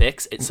some of these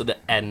picks so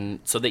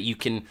that you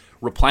can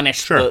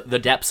replenish the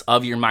depths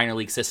of your minor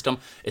league system,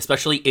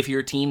 especially if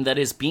you're a team that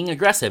is being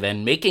aggressive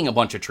and making a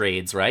bunch of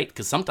trades, right?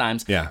 Because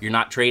sometimes you're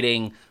not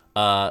trading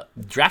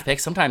draft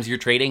picks. Sometimes you're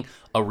trading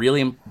a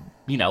really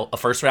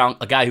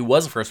a guy who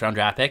was a 1st-round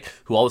draft pick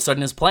who all of a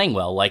sudden is playing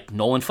well, like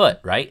Nolan Foote,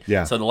 right?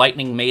 Yeah. So the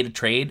Lightning made a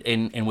trade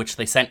in which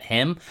they sent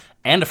him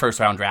and a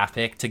 1st-round draft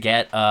pick to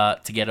get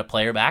a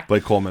player back.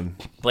 Blake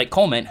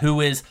Coleman,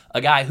 who is a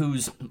guy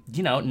who's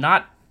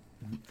not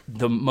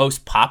the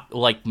most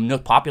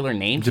popular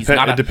name.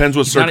 It depends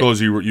what circles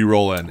you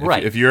roll in.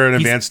 Right. If you're an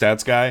advanced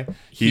stats guy,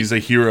 he's a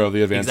hero of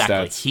the advanced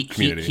exactly. stats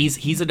community.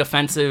 He's a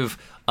defensive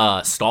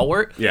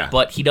stalwart,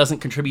 but he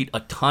doesn't contribute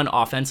a ton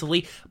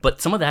offensively. But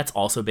some of that's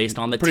also based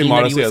on the pretty team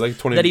modest,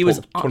 that he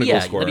was 20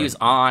 goal scorer. that he was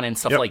on and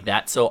stuff like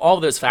that. So all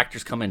of those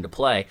factors come into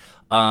play.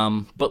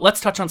 But let's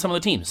touch on some of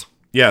the teams.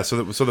 Yeah,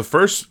 so the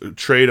first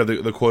trade of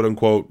the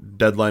quote-unquote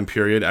deadline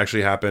period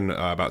actually happened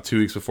about 2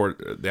 weeks before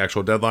the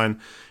actual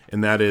deadline,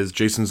 and that is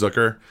Jason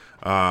Zucker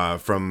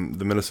from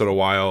the Minnesota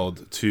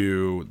Wild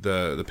to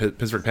the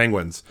Pittsburgh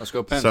Penguins. Let's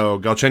go Pens. So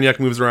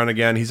Galchenyuk moves around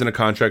again. He's in a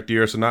contract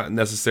year, so not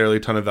necessarily a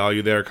ton of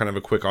value there. Kind of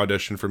a quick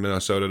audition for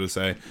Minnesota to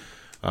say,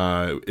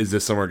 is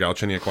this somewhere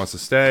Galchenyuk wants to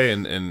stay,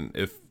 and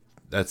if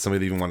that's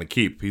somebody they even want to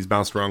keep. He's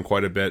bounced around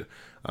quite a bit.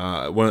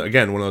 One of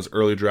those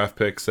early draft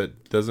picks that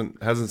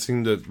hasn't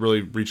seemed to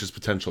really reach his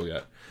potential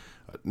yet.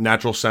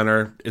 Natural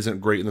center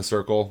isn't great in the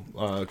circle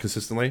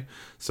consistently,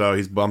 so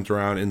he's bumped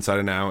around inside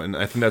and out, and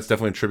I think that's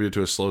definitely attributed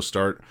to a slow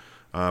start.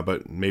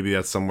 But maybe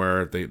that's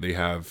somewhere they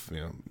have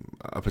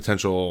a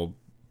potential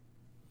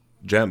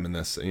gem in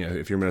this.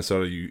 If you're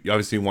Minnesota, you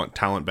obviously want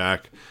talent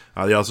back.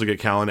 They also get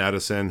Callan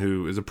Addison,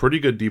 who is a pretty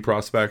good D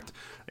prospect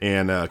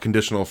and a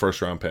conditional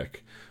 1st-round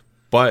pick.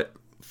 But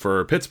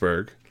for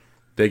Pittsburgh,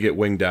 they get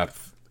wing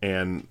depth.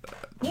 And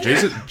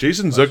Jason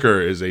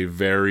Zucker is a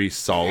very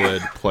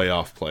solid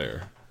playoff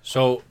player.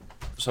 So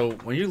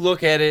when you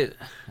look at it,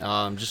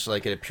 just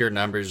like at pure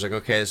numbers, like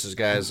okay, this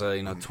guy's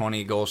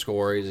 20 goal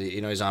scorer.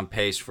 He's on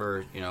pace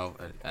for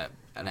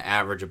an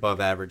average,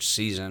 above average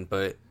season.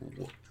 But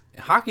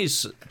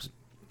hockey's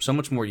so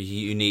much more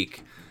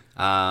unique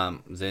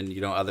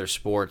than other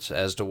sports,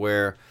 as to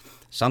where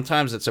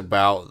sometimes it's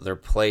about their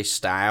play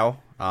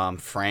style,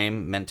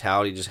 frame,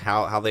 mentality, just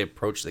how they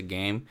approach the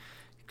game.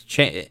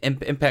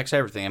 Impacts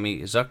everything. I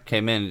mean, Zuck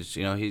came in.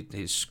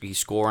 He's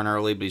scoring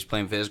early, but he's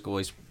playing physical.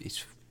 He's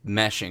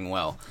meshing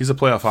well. He's a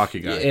playoff hockey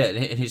guy. Yeah,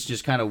 and he's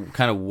just kind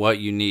of what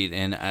you need.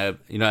 And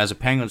as a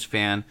Penguins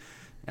fan,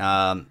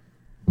 a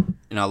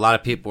lot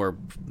of people are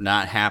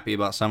not happy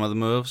about some of the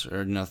moves,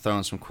 or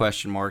throwing some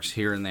question marks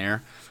here and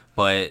there.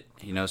 But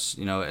as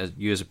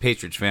you as a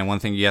Patriots fan, one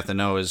thing you have to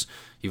know is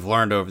you've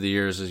learned over the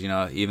years is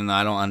even though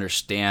I don't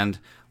understand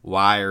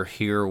why or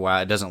hear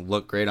why it doesn't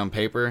look great on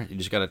paper, you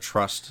just got to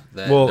trust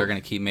that they're going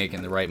to keep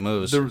making the right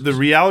moves. The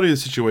reality of the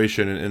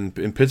situation,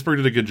 and Pittsburgh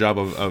did a good job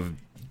of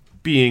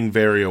being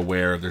very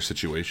aware of their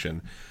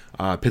situation.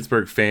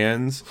 Pittsburgh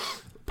fans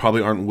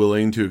probably aren't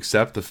willing to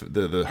accept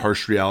the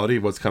harsh reality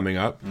of what's coming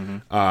up.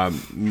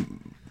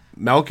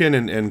 Malkin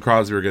and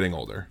Crosby are getting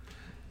older.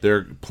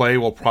 Their play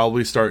will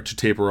probably start to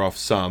taper off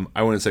some.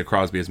 I wouldn't say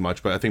Crosby as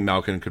much, but I think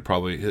Malkin could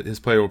his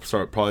play will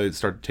probably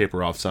start to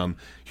taper off some.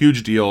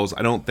 Huge deals.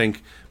 I don't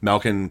think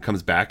Malkin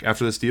comes back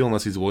after this deal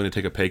unless he's willing to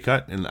take a pay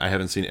cut, and I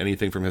haven't seen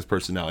anything from his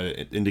personality.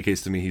 It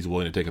indicates to me he's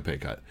willing to take a pay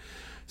cut.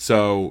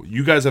 So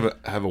you guys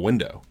have a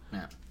window.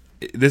 Yeah.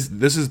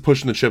 This is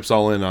pushing the chips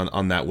all in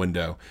on that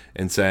window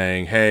and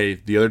saying,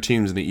 hey, the other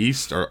teams in the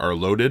East are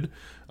loaded.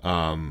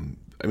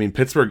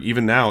 Pittsburgh,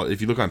 even now, if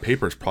you look on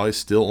paper, is probably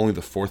still only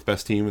the fourth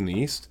best team in the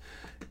East.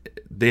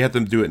 They have to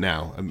do it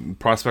now.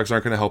 Prospects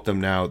aren't going to help them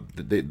now.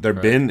 Their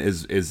bin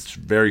is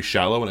very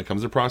shallow when it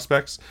comes to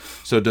prospects.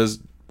 So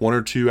does one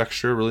or two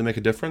extra really make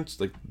a difference?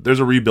 Like, there's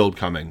a rebuild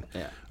coming.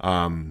 Yeah.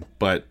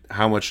 But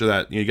how much of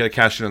that, you got to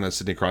cash in on that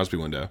Sidney Crosby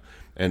window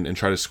and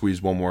try to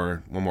squeeze one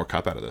more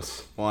cup out of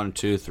this. 1,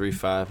 2, 3,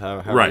 5.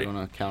 However right. you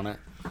want to count it.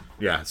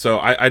 Yeah, so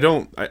I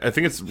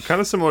think it's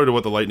kind of similar to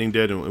what the Lightning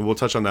did, and we'll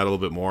touch on that a little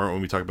bit more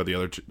when we talk about the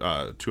other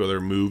two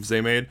other moves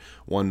they made.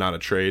 One, not a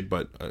trade,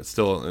 but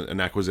still an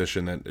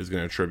acquisition that is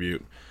going to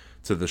attribute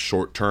to the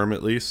short term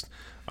at least.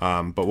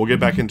 But we'll get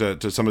back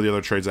into some of the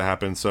other trades that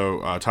happened.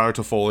 So Tyler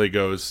Toffoli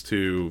goes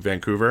to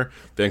Vancouver.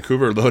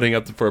 Vancouver loading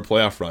up for a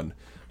playoff run.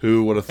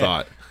 Who would have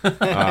thought?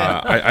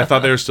 I thought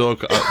they were still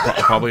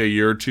probably a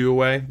year or two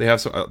away. They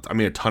have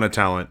a ton of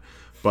talent.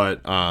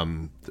 But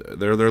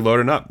they're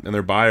loading up and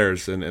they're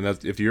buyers, and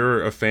that's, if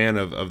you're a fan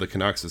of the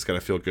Canucks, it's got to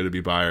feel good to be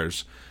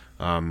buyers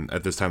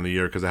at this time of the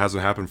year because it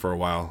hasn't happened for a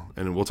while.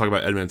 And we'll talk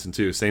about Edmonton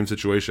too. Same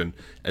situation.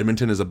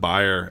 Edmonton is a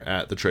buyer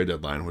at the trade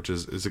deadline, which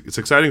is it's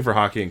exciting for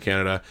hockey in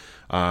Canada.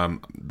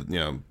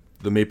 The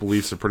Maple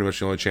Leafs are pretty much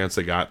the only chance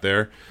they got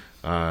there.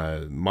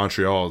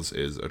 Montreal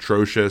is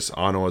atrocious.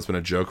 Ottawa's been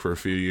a joke for a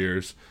few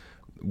years.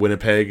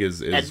 Winnipeg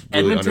is really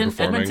underperforming.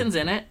 Edmonton's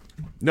in it.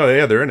 No,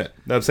 yeah, they're in it.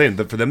 No, I'm saying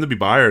that for them to be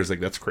buyers, like,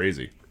 that's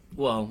crazy.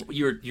 Well,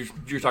 you're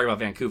talking about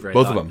Vancouver.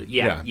 Both of them.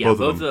 Yeah, both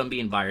of them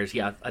being buyers.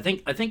 Yeah, I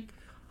think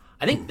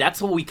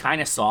that's what we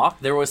kind of saw.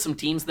 There was some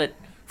teams that,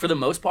 for the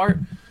most part,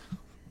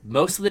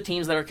 most of the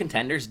teams that are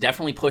contenders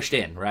definitely pushed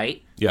in,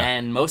 right? Yeah.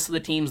 And most of the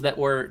teams that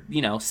were,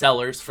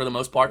 sellers, for the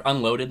most part,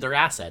 unloaded their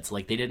assets.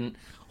 Like, they didn't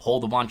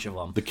hold a bunch of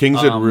them. The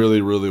Kings did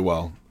really, really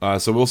well.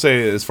 So we'll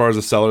say, as far as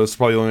the sellers, it's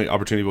probably the only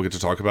opportunity we'll get to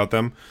talk about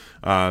them.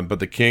 But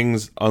the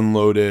Kings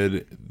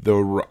unloaded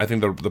I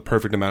think the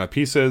perfect amount of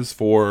pieces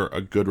for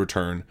a good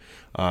return.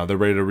 They're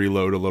ready to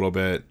reload a little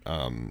bit.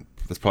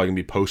 That's probably going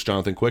to be post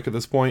Jonathan Quick at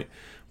this point.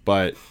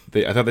 But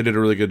I thought they did a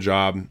really good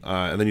job.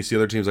 And then you see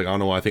other teams like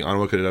Ottawa. I think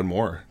Ottawa could have done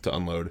more to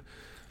unload.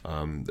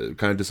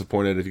 Kind of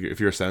disappointed if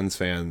you're a Sens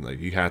fan,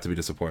 like, you have to be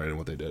disappointed in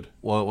what they did.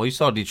 Well, you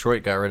saw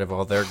Detroit got rid of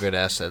all their good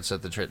assets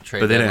at the trade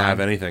but they didn't have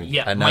anything.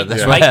 Yeah, I know.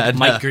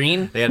 Mike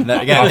Green. They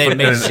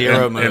made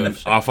zero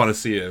moves. And off on a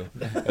CU.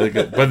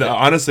 But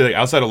honestly, like,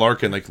 outside of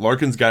Larkin, like,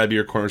 Larkin's got to be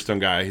your cornerstone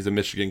guy. He's a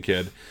Michigan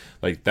kid.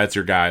 Like, that's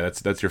your guy.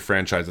 That's your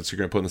franchise. That's you're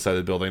going to put on the side of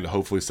the building to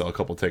hopefully sell a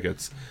couple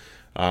tickets.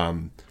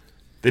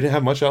 They didn't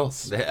have much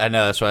else. I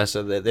know, that's why I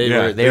said that they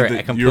were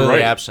completely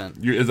right. absent.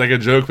 It's like a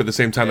joke, but at the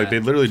same time, like, they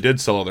literally did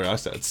sell all their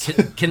assets.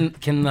 Can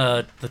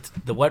the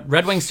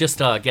Red Wings just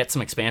get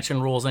some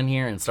expansion rules in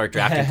here and start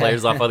drafting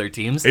players off other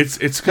teams?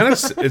 It's kind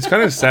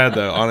of sad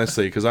though,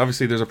 honestly, because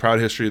obviously there's a proud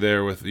history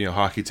there with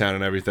Hockey Town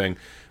and everything,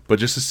 but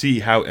just to see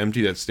how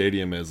empty that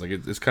stadium is, like,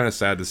 it's kind of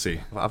sad to see.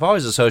 I've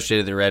always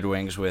associated the Red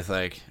Wings with,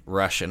 like,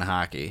 Russian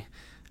hockey.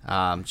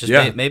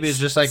 Maybe it's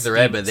just like the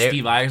Red, but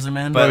Steve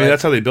Yzerman. But I mean,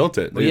 that's how they built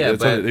it. Well,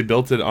 they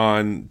built it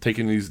on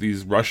taking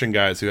these Russian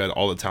guys who had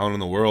all the talent in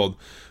the world,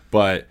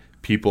 but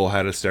people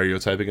had a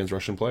stereotype against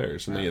Russian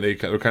players, and they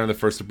were kind of the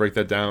first to break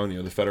that down.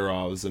 The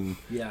Fedorovs and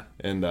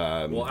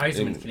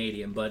Yzerman's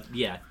Canadian, but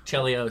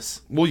Chelios.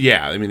 Well,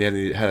 yeah, I mean,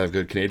 they had a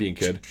good Canadian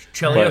kid.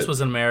 Chelios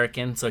was an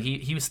American, so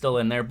he was still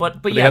in there.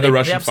 But they had the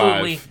Russian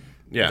five.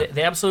 Yeah,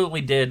 they absolutely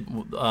did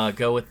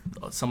go with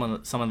some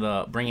of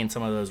the bring in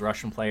some of those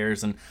Russian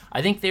players, and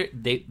I think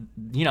they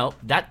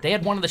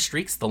had one of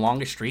the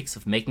longest streaks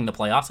of making the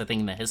playoffs, I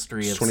think, in the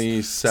history of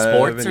 27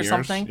 sports or years.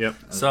 something. Yep.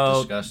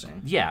 So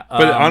disgusting. Yeah,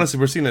 but honestly,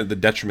 we're seeing the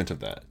detriment of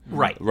that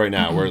right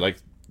now. Where, like,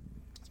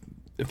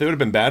 if they would have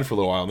been bad for a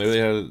little while, maybe they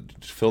had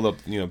filled up,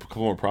 a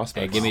couple more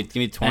prospects. Hey, give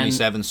me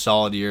 27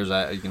 solid years.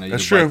 You can bite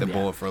the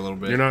bullet for a little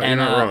bit. You're not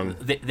wrong.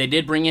 They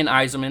did bring in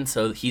Yzerman,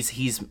 so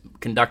he's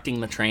conducting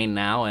the train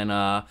now,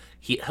 and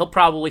he'll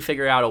probably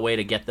figure out a way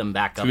to get them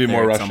back up there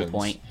more at Russians. some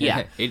point.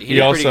 Yeah,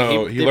 he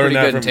learned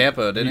that from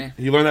Tampa, didn't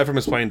he? He learned that from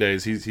his playing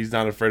days. He's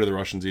not afraid of the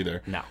Russians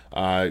either. No.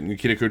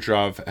 Nikita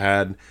Kucherov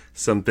had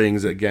some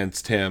things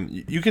against him.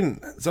 You can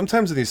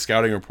sometimes in these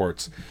scouting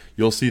reports,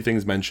 you'll see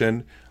things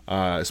mentioned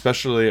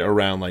especially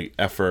around like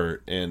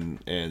effort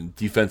and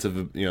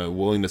defensive,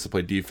 willingness to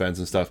play defense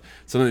and stuff.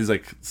 Some of these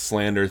like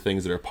slander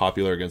things that are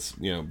popular against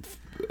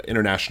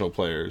international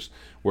players,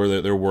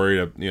 where they're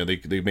worried,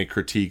 they make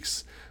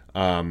critiques.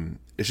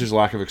 It's just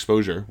lack of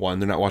exposure. One,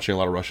 they're not watching a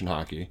lot of Russian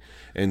hockey,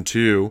 and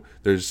two,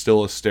 there's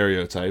still a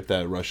stereotype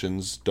that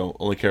Russians don't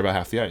only care about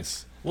half the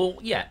ice. Well,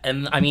 yeah,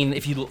 and I mean,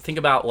 if you think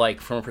about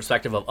like from a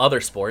perspective of other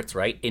sports,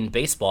 right? In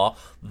baseball,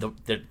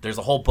 there's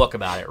a whole book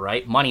about it,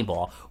 right?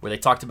 Moneyball, where they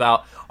talked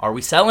about, are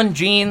we selling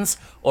jeans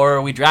or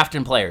are we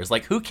drafting players?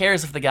 Like, who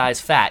cares if the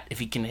guy's fat? If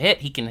he can hit,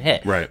 he can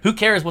hit. Right. Who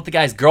cares what the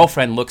guy's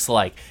girlfriend looks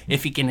like?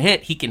 If he can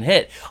hit, he can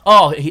hit.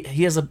 Oh,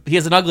 he has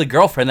an ugly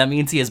girlfriend. That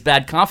means he has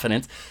bad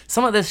confidence.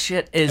 Some of this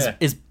shit is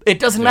it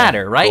doesn't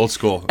matter, right? Old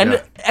school. And yeah.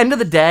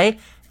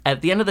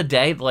 At the end of the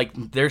day, like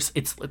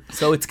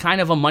it's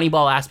kind of a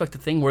Moneyball aspect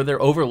of thing where they're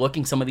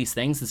overlooking some of these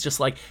things. It's just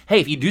like, hey,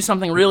 if you do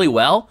something really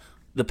well,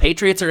 the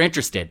Patriots are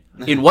interested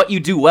in what you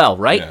do well,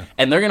 right? Yeah.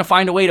 And they're going to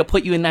find a way to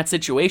put you in that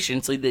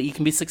situation so that you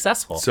can be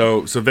successful.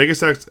 So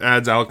Vegas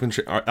adds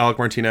Alec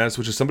Martinez,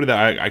 which is somebody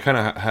that I kind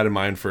of had in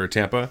mind for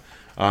Tampa.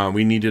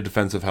 We needed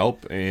defensive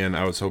help, and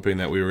I was hoping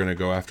that we were going to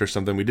go after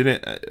something. We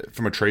didn't,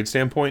 from a trade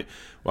standpoint.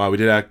 We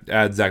did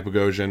add Zach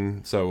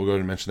Bogosian, so we'll go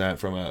ahead and mention that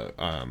from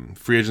a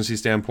free agency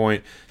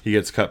standpoint. He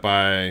gets cut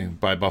by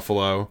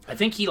Buffalo. I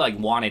think he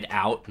wanted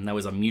out, and that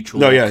was a mutual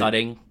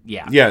cutting.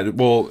 Yeah. Yeah.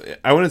 Well,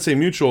 I wouldn't say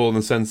mutual in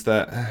the sense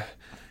that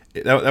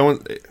that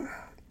one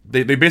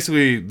they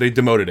basically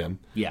demoted him.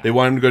 Yeah. They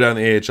wanted him to go down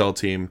the AHL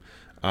team,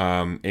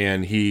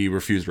 and he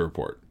refused to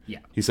report. Yeah.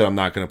 He said, "I'm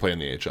not going to play in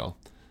the AHL."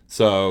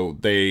 So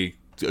they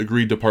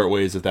agreed to part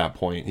ways at that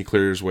point. He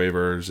cleared his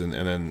waivers, and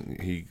then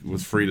he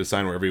was free to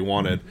sign wherever he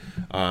wanted,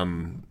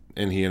 and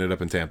he ended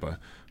up in Tampa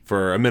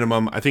for a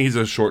minimum. I think he's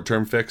a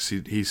short-term fix.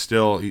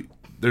 There's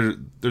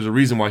a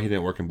reason why he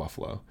didn't work in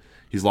Buffalo.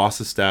 He's lost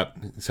a step.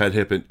 He's had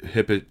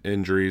hip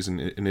injuries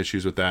and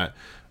issues with that.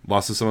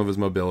 Lost some of his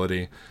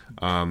mobility.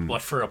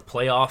 What, for a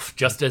playoff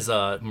just as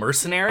a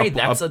mercenary?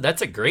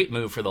 That's a great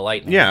move for the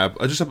Lightning. Yeah,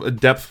 just a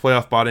depth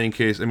playoff body in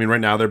case. I mean,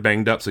 right now they're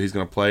banged up, so he's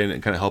going to play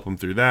and kind of help him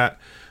through that.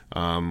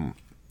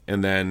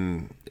 And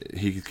then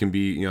he can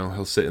be,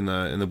 he'll sit in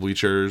the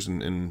bleachers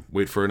and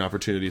wait for an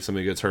opportunity if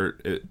somebody gets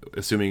hurt,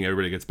 assuming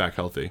everybody gets back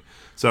healthy.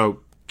 So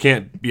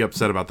can't be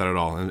upset about that at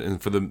all.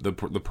 And for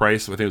the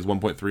price, I think it was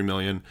 $1.3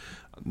 million.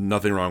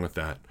 Nothing wrong with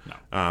that.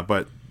 No.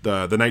 But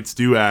the Knights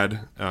do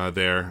add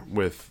there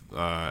with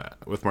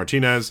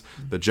Martinez.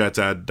 The Jets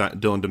add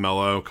Dylan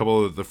DeMello, a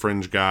couple of the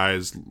fringe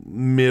guys,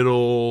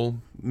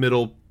 middle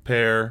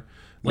pair.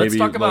 Let's maybe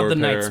talk about lower the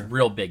pair. Knights'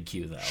 real big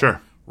cue, though.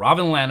 Sure.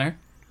 Robin Lehner.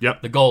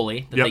 Yep. The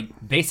goalie that Yep. they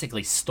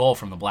basically stole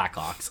from the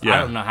Blackhawks. Yeah. I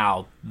don't know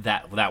how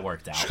that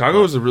worked out.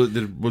 Chicago was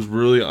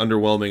really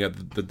underwhelming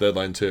at the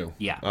deadline too.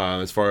 Yeah.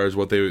 As far as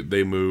what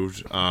they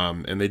moved,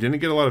 and they didn't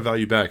get a lot of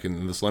value back,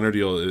 and this Leonard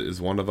deal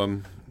is one of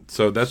them.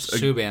 So that's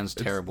Subban's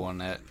terrible in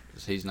that.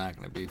 He's not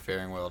going to be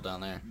faring well down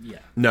there.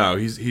 Yeah. No,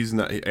 he's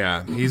not.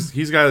 Yeah, he's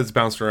a guy that's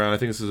bounced around. I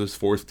think this is his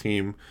fourth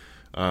team.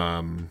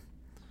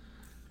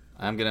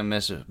 I'm gonna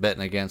miss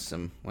betting against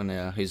him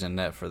when he's in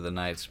net for the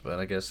Knights, but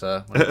I guess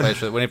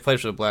when he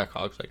plays for the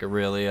Blackhawks, I could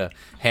really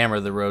hammer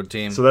the road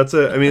team. So that's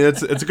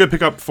it's a good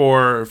pickup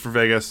for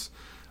Vegas.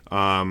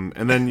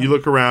 And then you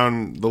look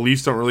around, the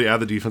Leafs don't really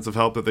add the defensive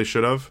help that they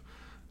should have.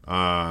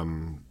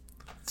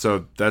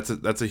 So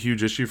that's a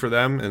huge issue for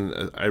them,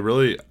 and I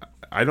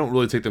don't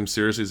really take them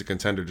seriously as a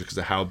contender just because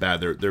of how bad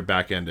their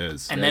back end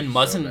is. And then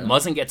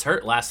Muzzin gets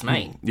hurt last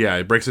night. Yeah,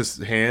 he breaks his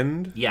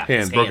hand. Yeah,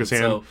 broke his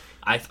hand. So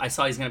I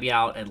saw he's going to be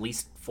out at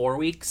least 4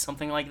 weeks,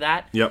 something like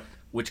that. Yep.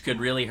 Which could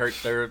really hurt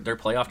their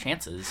playoff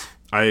chances.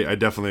 I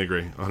definitely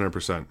agree,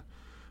 100%.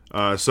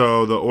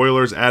 So the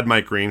Oilers add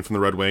Mike Green from the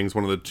Red Wings,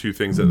 one of the two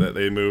things that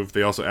they moved.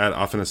 They also add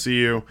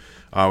Athanasiou,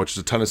 which is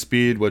a ton of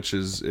speed, which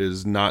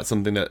is not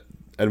something that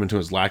Edmonton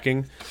was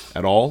lacking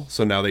at all.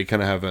 So now they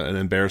kind of have an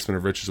embarrassment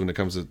of riches when it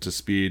comes to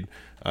speed,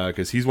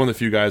 because he's one of the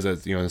few guys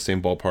that's in the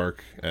same ballpark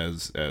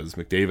as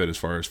McDavid as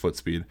far as foot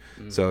speed.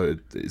 So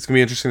it's gonna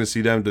be interesting to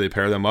see them. Do they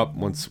pair them up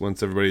once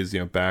everybody's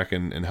back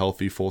and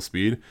healthy, full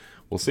speed?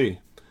 We'll see.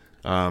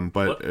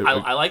 But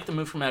I like the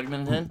move from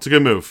Edmonton. It's a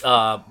good move.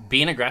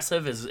 Being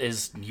aggressive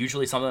is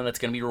usually something that's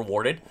going to be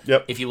rewarded.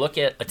 Yep. If you look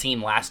at a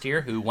team last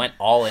year who went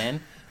all in,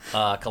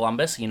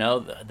 Columbus,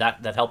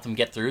 that helped them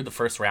get through the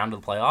first round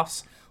of the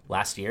playoffs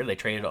last year. They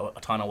traded a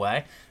ton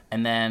away,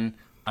 and then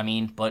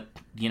St.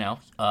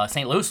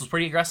 Louis was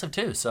pretty aggressive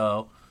too.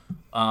 So.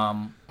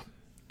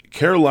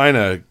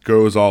 Carolina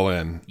goes all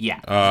in. Yeah,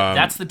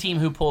 that's the team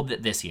who pulled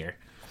it this year.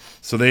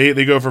 So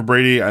they go for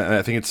Brady.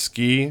 I think it's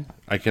Ski.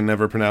 I can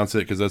never pronounce it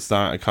because that's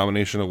not a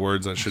combination of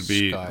words that should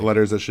be Sky.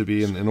 letters that should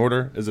be in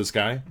order. Is it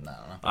Sky? No.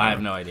 I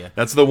have no idea.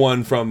 That's the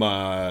one from.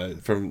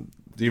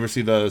 Do you ever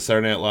see the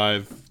Saturday Night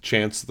Live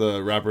Chance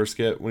the rapper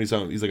skit when he's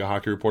like a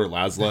hockey reporter,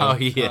 Laszlo? Oh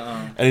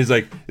yeah. And he's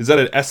like, "Is that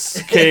an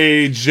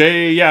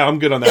SKJ?" Yeah, I'm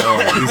good on that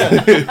one.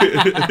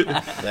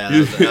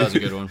 That was a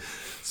good one.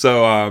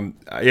 So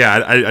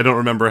I don't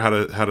remember how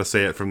to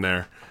say it from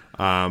there,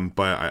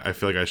 but I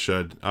feel like I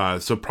should.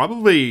 So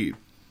probably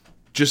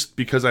just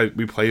because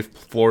we play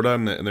Florida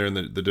and they're in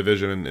the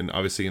division and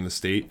obviously in the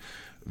state.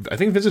 I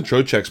think Vincent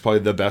Trocheck's probably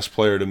the best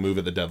player to move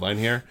at the deadline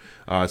here,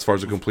 as far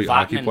as a complete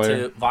hockey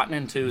player.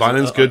 Vatanen too.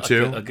 Vatanen's good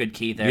too. A good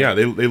key there. Yeah,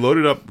 they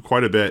loaded up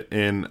quite a bit,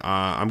 and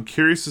I'm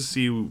curious to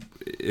see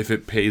if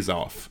it pays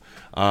off.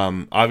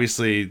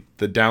 Obviously,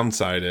 the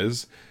downside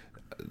is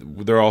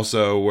they're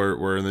also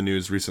were in the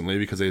news recently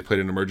because they played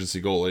an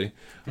emergency goalie.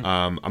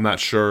 I'm not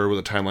sure what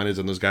the timeline is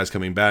on those guys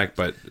coming back,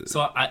 but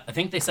so I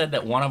think they said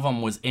that one of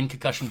them was in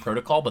concussion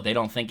protocol, but they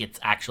don't think it's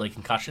actually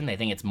concussion. They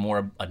think it's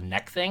more a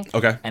neck thing.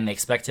 Okay, and they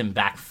expect him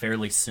back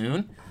fairly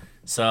soon.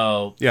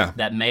 So yeah,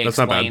 that may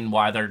explain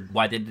why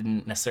they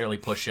didn't necessarily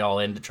push y'all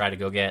in to try to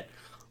go get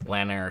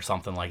Lanner or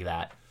something like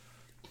that.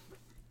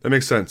 That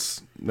makes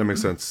sense.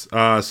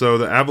 So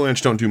the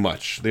Avalanche don't do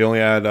much. They only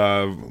had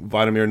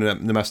Vladimir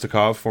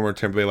Nemestikov, former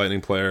Tampa Bay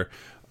Lightning player.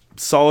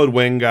 Solid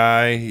wing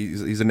guy.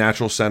 He's a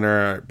natural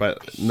center,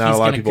 but not a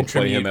lot of people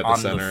play him at the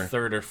center. The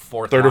third or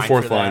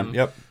fourth line.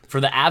 Yep.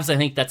 For the Avs, I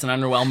think that's an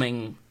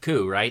underwhelming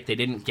coup, right? They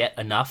didn't get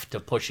enough to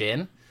push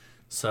in.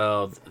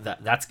 So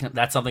that's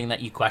something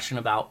that you question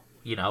about,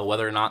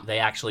 whether or not they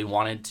actually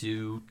wanted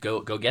to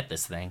go get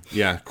this thing.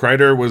 Yeah,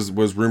 Kreider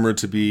was rumored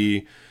to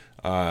be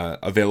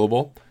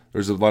available.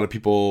 There's a lot of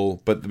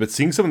people, but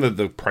seeing some of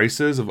the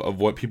prices of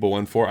what people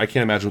went for, I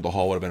can't imagine what the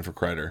haul would have been for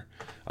Kreider.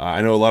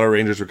 I know a lot of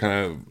Ranger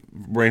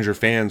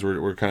fans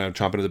were kind of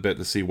chomping at the bit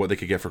to see what they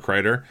could get for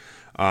Kreider,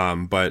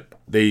 but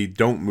they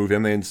don't move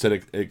him. They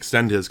instead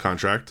extend his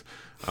contract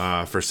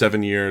for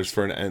 7 years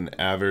for an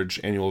average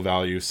annual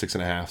value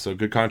 6.5. So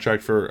good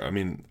contract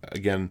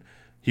again,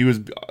 he was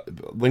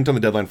linked on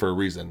the deadline for a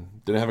reason.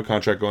 Didn't have a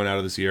contract going out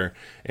of this year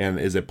and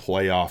is a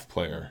playoff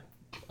player.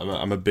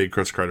 I'm a big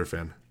Chris Kreider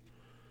fan.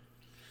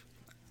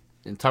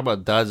 And talk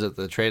about duds at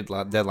the trade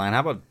deadline. How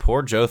about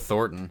poor Joe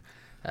Thornton?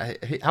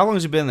 How long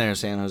has he been there in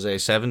San Jose?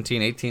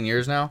 17, 18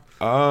 years now?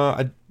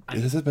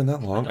 Has it been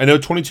that long? I know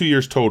 22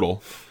 years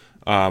total.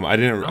 I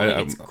didn't. I don't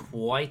think it's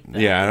quite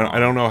that long. I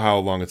don't know how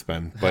long it's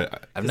been,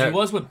 but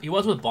he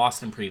was with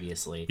Boston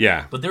previously.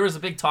 Yeah, but there was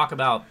a big talk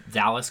about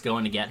Dallas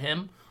going to get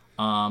him,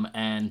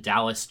 and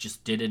Dallas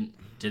just didn't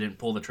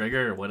pull the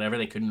trigger or whatever.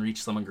 They couldn't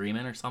reach some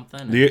agreement or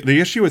something.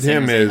 The issue with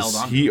him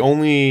is he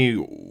only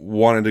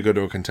wanted to go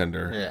to a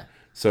contender. Yeah.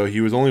 So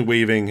he was only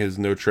waiving his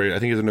no trade. I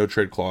think he has a no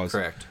trade clause.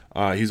 Correct.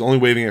 He's only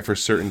waiving it for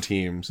certain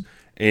teams.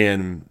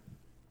 And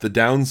the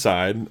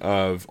downside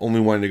of only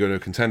wanting to go to a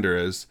contender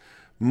is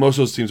most of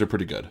those teams are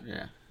pretty good.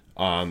 Yeah.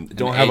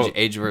 Don't have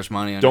age versus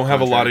money. Don't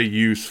have a lot of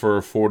use for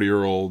a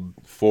 40-year-old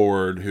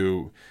forward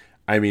who,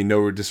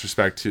 no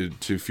disrespect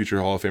to future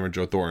Hall of Famer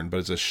Joe Thornton,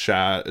 but it's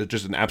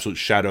just an absolute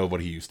shadow of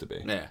what he used to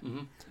be. Yeah.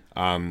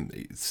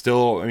 Mm-hmm.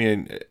 Still,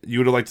 you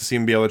would have liked to see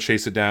him be able to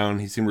chase it down.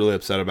 He seemed really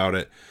upset about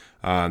it.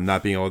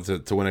 Not being able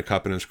to win a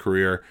cup in his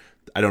career.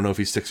 I don't know if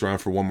he sticks around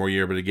for one more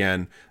year, but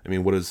again,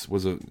 what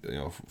was a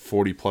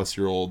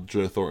 40-plus-year-old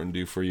Joe Thornton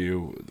do for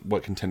you?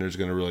 What contender is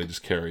going to really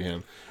just carry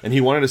him? And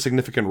he wanted a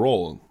significant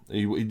role.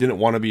 He didn't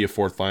want to be a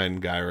fourth-line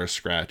guy or a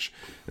scratch.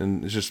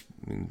 And it's just...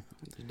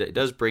 it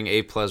does bring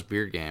A-plus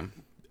beer game.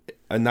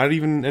 Not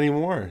even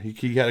anymore.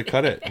 He had to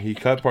cut it. He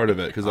cut part of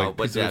it because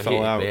it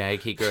fell out. Yeah,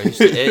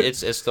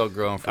 it's still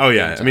growing. Oh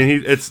yeah,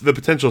 it's the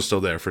potential's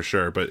still there for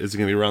sure, but is it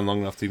going to be around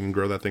long enough to even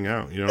grow that thing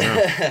out? You don't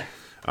know.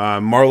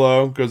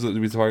 Marleau goes.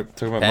 We talk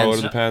about Marleau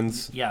to the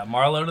Pens. Yeah,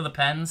 Marleau to the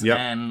Pens, yep.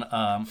 And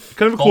kind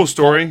of a cool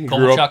story.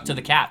 Kovalchuk to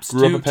the Caps.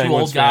 Two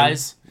old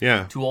guys.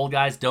 Yeah, two old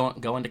guys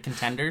don't go into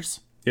contenders.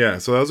 Yeah,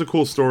 so that was a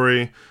cool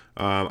story.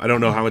 I don't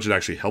know how much it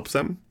actually helps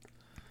them.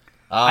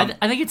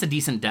 I think it's a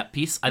decent depth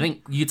piece. I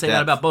think you'd say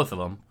that about both of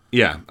them.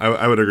 Yeah,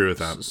 I would agree with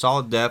that.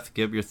 Solid depth,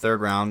 give your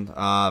third round,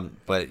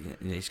 but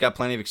he's got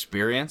plenty of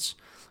experience.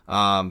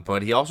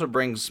 But he also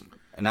brings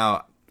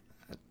now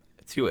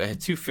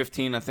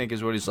 215, I think,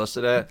 is what he's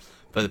listed at.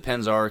 But the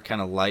Pens are kind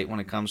of light when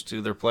it comes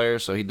to their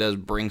players, so he does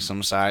bring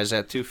some size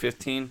at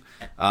 215.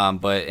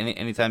 But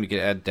anytime you can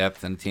add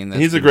depth in a team,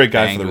 he's a great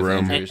guy for the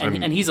room,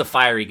 and he's a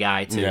fiery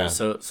guy too. Yeah.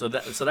 So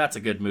that's a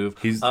good move.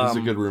 He's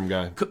a good room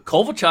guy.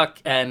 Kovalchuk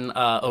and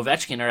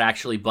Ovechkin are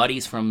actually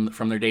buddies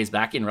from their days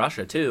back in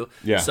Russia too.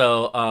 Yeah.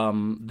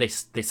 So they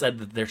said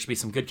that there should be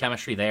some good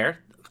chemistry there.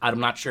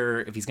 I'm not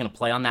sure if he's going to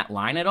play on that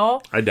line at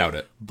all. I doubt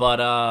it. But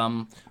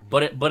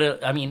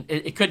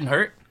it couldn't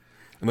hurt.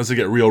 Unless they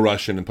get real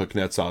Russian and put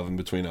Kuznetsov in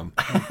between them.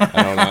 I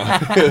don't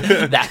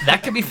know.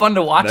 that could be fun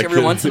to watch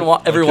every once in a while.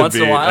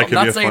 I'm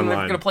not saying they're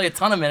going to play a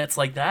ton of minutes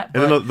like that.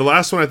 But. And then the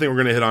last one I think we're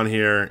going to hit on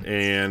here,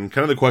 and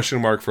kind of the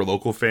question mark for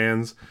local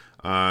fans,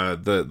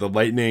 the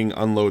Lightning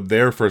unload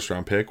their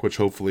first-round pick, which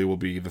hopefully will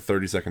be the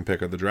 32nd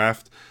pick of the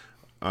draft.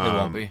 It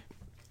won't be.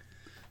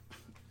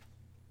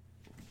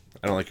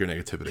 I don't like your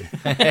negativity.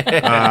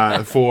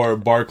 For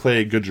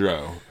Barclay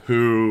Goodrow,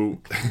 who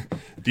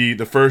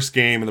the first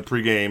game in the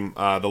pregame,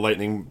 the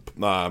Lightning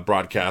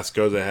broadcast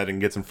goes ahead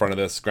and gets in front of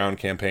this ground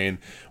campaign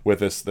with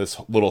this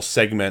little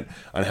segment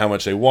on how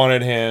much they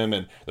wanted him,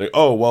 and like,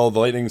 oh well, the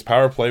Lightning's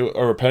power play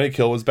or penalty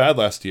kill was bad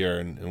last year,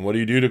 and what do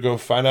you do to go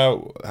find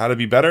out how to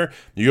be better?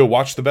 You go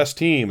watch the best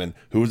team, and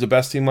who was the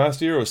best team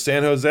last year? It was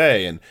San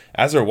Jose, and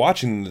as they're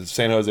watching the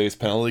San Jose's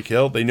penalty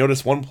kill, they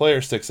notice one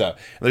player sticks out.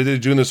 And they're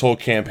doing this whole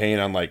campaign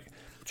on like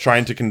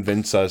trying to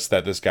convince us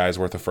that this guy's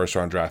worth a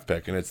first-round draft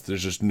pick, and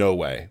there's just no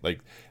way.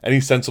 Like,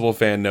 any sensible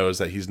fan knows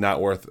that he's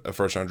not worth a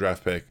first-round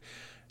draft pick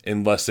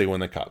unless they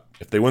win the Cup.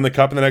 If they win the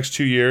Cup in the next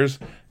 2 years,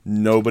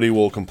 nobody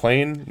will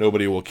complain.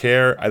 Nobody will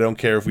care. I don't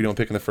care if we don't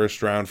pick in the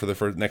first round for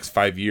the next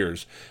 5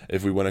 years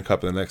if we win a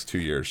Cup in the next 2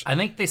 years. I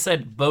think they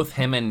said both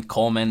him and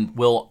Coleman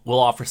will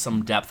offer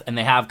some depth, and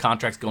they have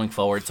contracts going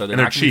forward, so they're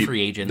not going to be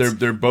free agents.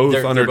 They're both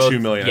under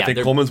 $2 million. Yeah, I think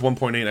Coleman's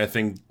 1.8, and I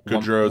think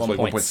Gaudreau's like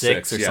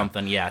 1.6 or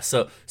something. Yeah.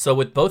 So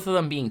with both of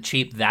them being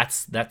cheap,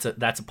 that's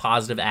a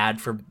positive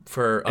add for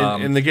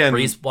and again,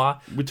 Brisebois.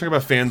 We talk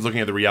about fans looking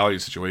at the reality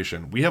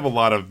situation. We have a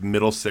lot of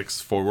middle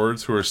six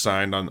forwards who are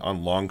signed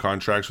on long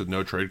contracts with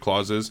no trade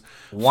clauses.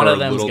 One of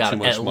them's got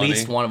at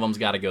least one of them's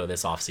got to go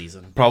this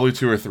offseason. Probably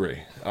 2 or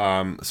 3.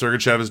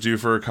 Sergachev is due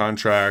for a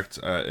contract,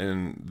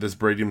 and this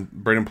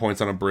Braden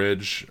Point's on a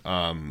bridge.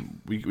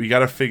 We got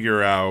to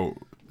figure out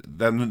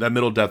that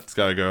middle depth's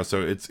got to go.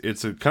 So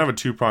it's a kind of a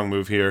 2-pronged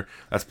move here.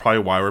 That's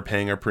probably why we're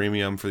paying our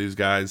premium for these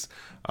guys.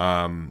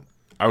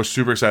 I was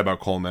super excited about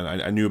Coleman.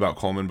 I knew about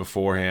Coleman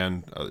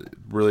beforehand.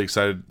 Really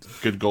excited.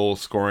 Good goal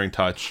scoring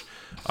touch.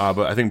 But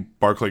I think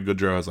Barclay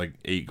Goodrow has like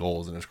 8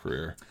 goals in his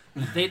career.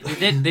 They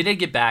did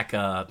get back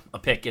a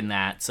pick in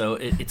that, so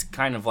it's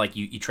kind of like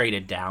you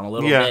traded down a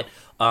little bit.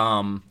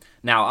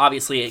 Now,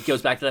 obviously, it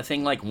goes back to that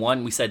thing. Like,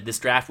 one, we said this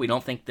draft we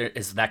don't think there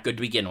is that good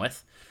to begin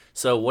with.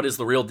 So, what is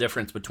the real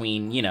difference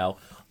between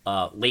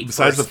late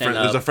besides first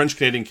there's a French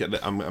Canadian kid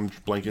that I'm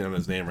blanking on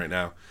his name right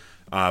now.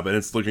 But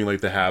it's looking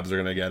like the Habs are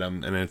going to get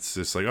him, and it's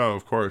just like, oh,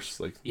 of course.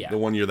 Like, the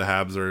one year the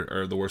Habs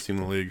are the worst team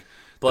in the league.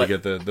 They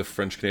get the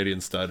French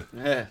Canadian stud.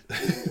 Yeah.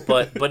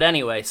 But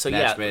anyway, so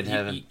Match made in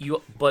heaven.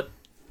 But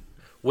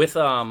with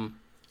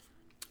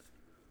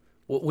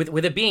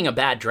it being a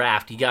bad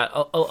draft, you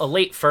got a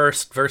late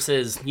first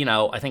versus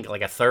I think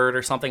like a third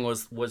or something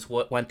was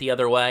what went the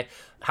other way.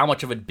 How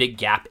much of a big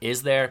gap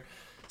is there?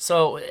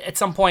 So at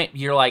some point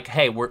you're like,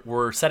 hey,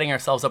 we're setting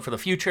ourselves up for the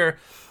future.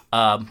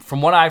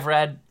 From what I've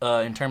read,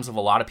 in terms of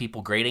a lot of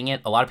people grading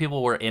it, a lot of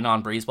people were in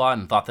on Brisebois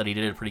and thought that he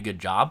did a pretty good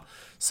job.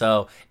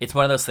 So it's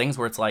one of those things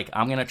where it's like,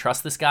 I'm going to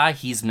trust this guy.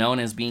 He's known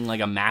as being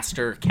like a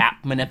master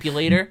cap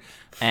manipulator,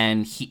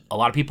 and a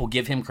lot of people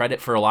give him credit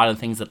for a lot of the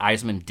things that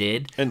Yzerman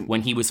did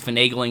when he was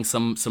finagling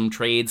some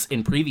trades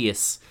in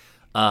previous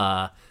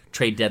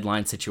trade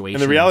deadline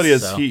situations. And the reality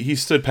is he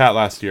stood pat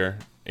last year,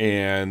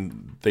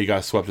 and they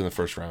got swept in the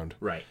first round.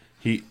 Right.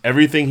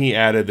 Everything he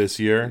added this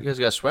year. You guys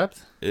got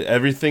swept?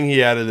 Everything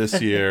he added this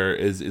year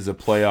is a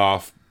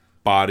playoff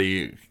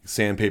body,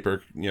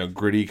 sandpaper,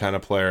 gritty kind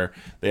of player.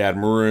 They add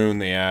Maroon,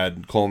 they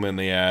add Coleman,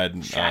 they add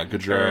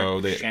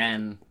Gaudreau,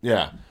 Shen.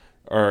 Yeah,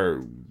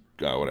 or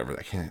whatever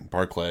that can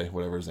Barclay,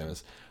 whatever his name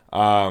is.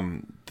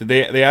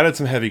 They added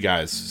some heavy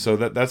guys, so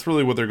that's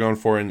really what they're going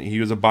for. And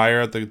he was a buyer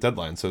at the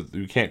deadline, so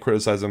we can't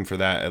criticize him for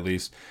that. At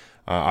least,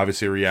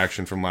 obviously, a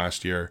reaction from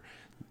last year.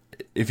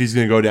 If he's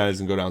going to go down, he's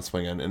going to go down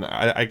swinging, and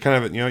I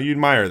kind of you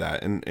admire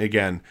that. And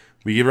again,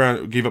 we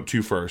gave up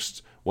 2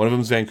 firsts. One of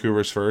them's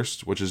Vancouver's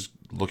first, which is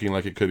looking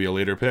like it could be a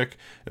later pick,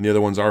 and the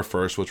other one's our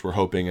first, which we're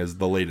hoping is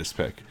the latest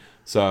pick.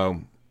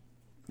 So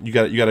you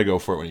got to go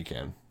for it when you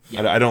can.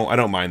 Yeah. I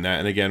don't mind that.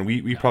 And again,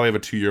 we probably have a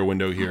 2-year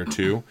window here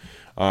too,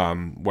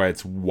 where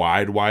it's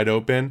wide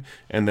open,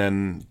 and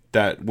then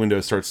that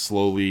window starts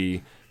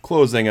slowly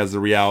closing as the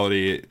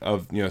reality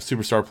of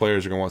superstar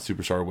players are going to want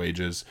superstar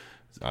wages.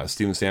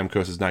 Steven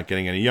Stamkos is not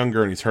getting any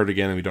younger, and he's hurt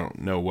again, and we don't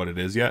know what it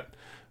is yet.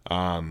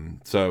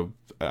 So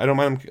I don't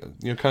mind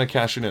him, kind of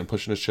cashing in,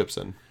 pushing his chips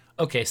in.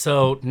 Okay,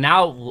 so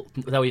now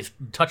that we've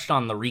touched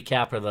on the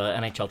recap of the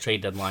NHL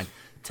trade deadline,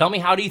 tell me,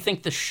 how do you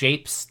think this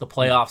shapes the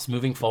playoffs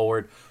moving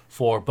forward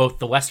for both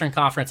the Western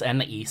Conference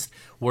and the East?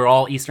 We're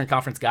all Eastern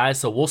Conference guys,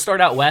 so we'll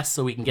start out West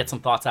so we can get some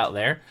thoughts out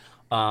there.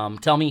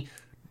 Tell me,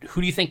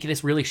 who do you think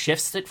this really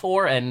shifts it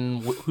for,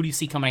 and who do you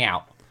see coming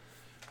out?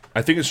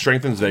 I think it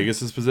strengthens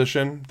Vegas'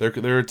 position.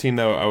 They're a team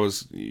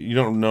that you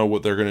don't know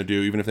what they're going to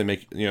do, even if they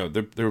make,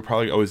 they're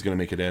probably always going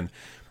to make it in.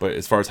 But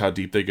as far as how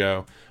deep they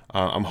go,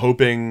 I'm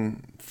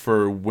hoping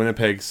for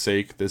Winnipeg's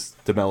sake, this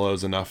DeMello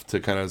is enough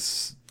to kind of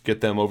get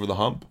them over the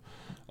hump.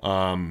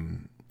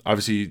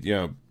 Obviously,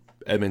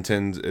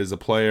 Edmonton is a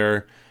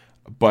player,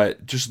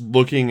 but just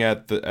looking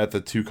at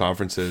the 2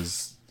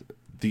 conferences,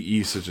 the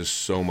East is just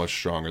so much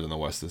stronger than the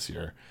West this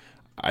year.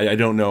 I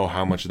don't know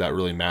how much of that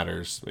really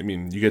matters. I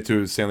mean, you get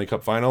to a Stanley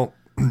Cup final,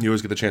 you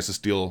always get the chance to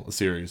steal a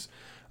series.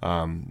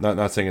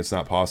 Not saying it's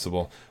not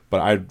possible,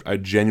 but I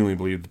genuinely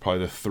believe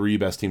probably the 3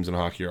 best teams in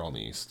hockey are all in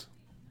the East.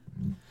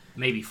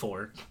 Maybe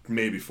 4.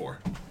 Maybe 4.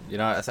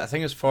 I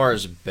think as far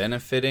as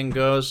benefiting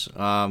goes,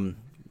 I'm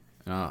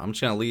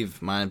just gonna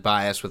leave my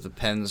bias with the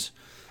Pens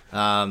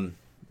out,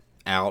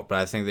 but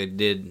I think they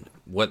did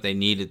what they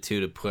needed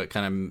to put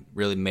kind of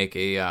really make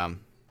a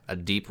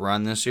deep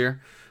run this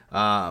year.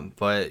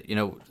 But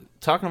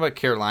talking about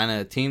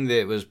Carolina, a team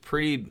that was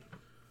pretty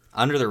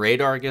under the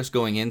radar, I guess,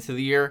 going into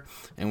the year,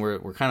 and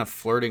we're kind of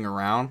flirting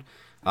around.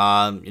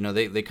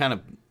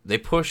 They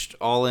pushed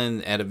all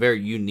in at a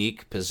very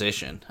unique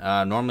position.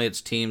 Normally,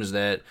 it's teams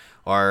that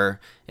are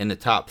in the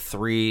top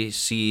 3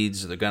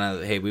 seeds. They're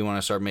gonna, hey, we want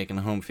to start making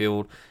the home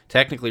field.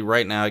 Technically,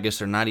 right now, I guess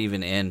they're not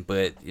even in,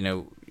 but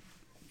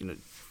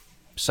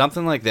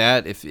something like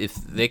that. If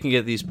they can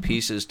get these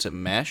pieces to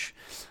mesh,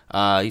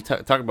 you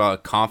talk about a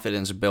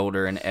confidence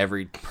builder in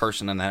every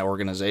person in that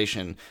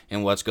organization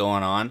and what's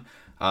going on.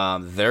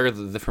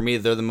 For me,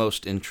 they're the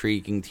most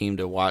intriguing team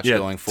to watch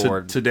going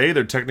forward. Today,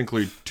 they're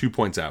technically 2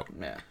 points out.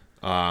 Yeah.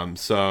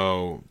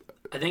 So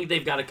I think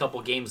they've got a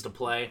couple games to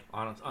play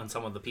on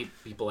some of the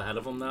people ahead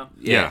of them, though.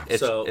 Yeah.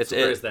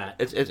 There's that.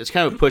 It's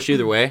kind of a push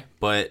either way,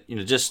 but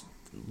just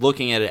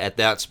looking at it at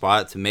that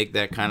spot to make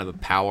that kind of a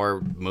power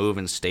move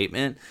and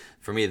statement,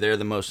 for me, they're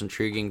the most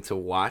intriguing to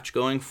watch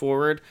going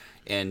forward.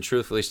 And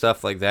truthfully,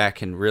 stuff like that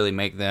can really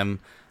make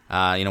them,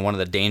 one of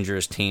the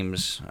dangerous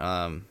teams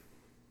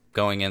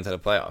going into the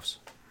playoffs.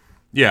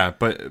 Yeah,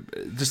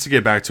 but just to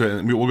get back to it,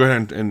 and we'll go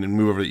ahead and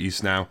move over to the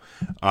East now.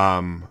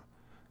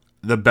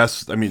 The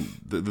best,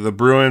 the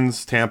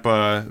Bruins,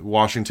 Tampa,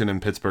 Washington,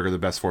 and Pittsburgh are the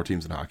best 4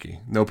 teams in hockey.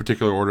 No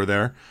particular order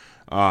there.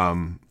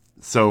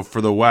 So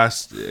for the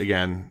West,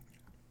 again,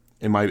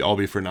 it might all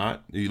be for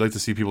naught. You'd like to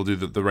see people do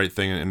the right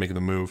thing and make the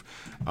move.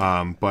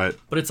 But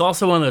it's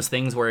also one of those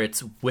things where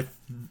it's with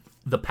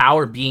the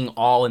power being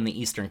all in the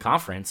Eastern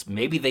Conference,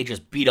 maybe they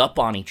just beat up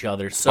on each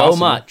other so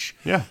much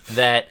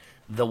that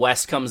the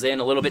West comes in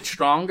a little bit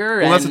stronger.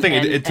 Well, that's the thing.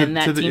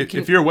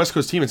 If you're a West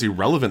Coast team, it's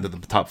irrelevant that the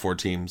top 4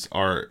 teams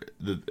are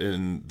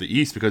in the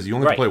East because you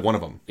only have to play one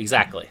of them.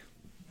 Exactly.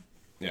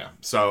 Yeah.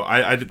 So,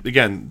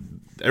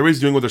 again, everybody's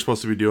doing what they're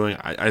supposed to be doing.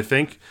 I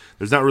think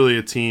there's not really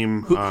a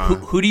team.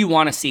 Who do you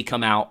want to see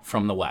come out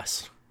from the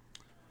West?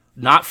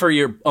 Not for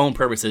your own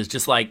purposes,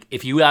 just like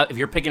if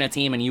you're picking a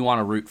team and you want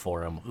to root for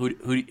them, who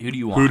do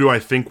you want? Who do I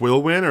think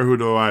will win, or who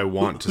do I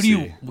want to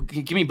see?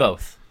 Give me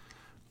both.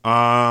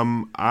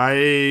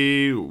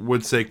 I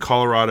would say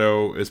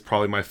Colorado is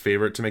probably my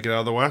favorite to make it out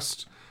of the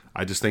West.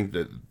 I just think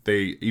that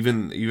they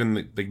even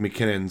the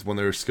McKinnon's, when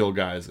they're skilled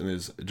guys and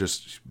is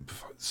just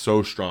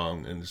so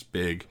strong and just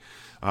big.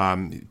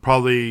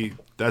 Probably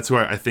that's who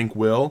I think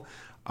will.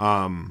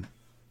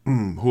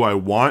 Who I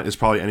want is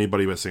probably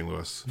anybody but St.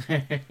 Louis.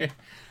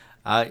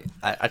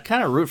 I'd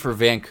kind of root for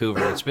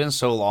Vancouver. It's been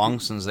so long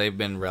since they've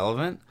been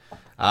relevant.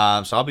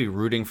 So I'll be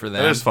rooting for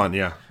them. It is fun,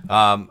 yeah.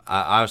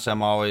 Obviously,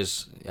 I'm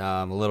always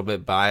a little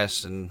bit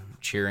biased and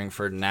cheering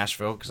for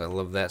Nashville because I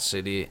love that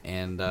city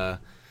and those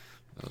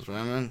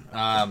women.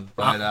 Avalanche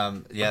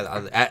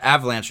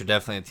are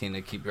definitely a team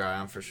to keep your eye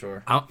on for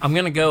sure. I'm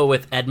going to go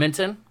with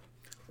Edmonton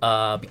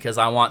because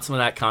I want some of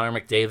that Connor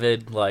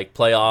McDavid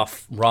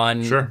playoff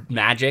run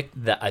magic.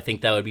 That I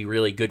think that would be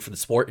really good for the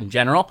sport in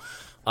general.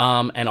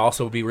 And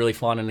also would be really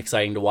fun and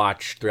exciting to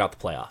watch throughout the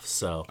playoffs.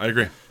 So I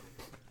agree.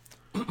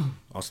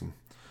 Awesome.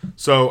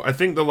 So I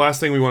think the last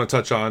thing we want to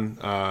touch on,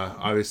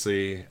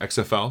 obviously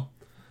XFL.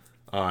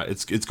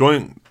 It's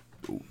going,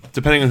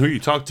 depending on who you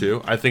talk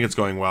to, I think it's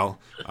going well.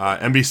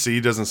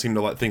 NBC doesn't seem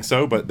to think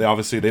so, but they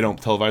don't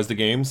televise the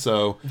game,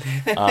 so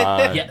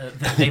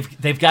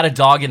they've got a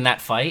dog in that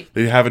fight.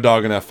 They have a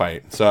dog in that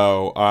fight.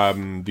 So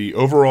the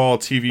overall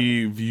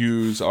TV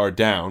views are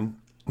down.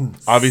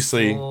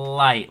 Obviously,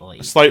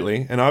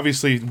 slightly, and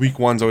obviously, week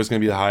 1's always going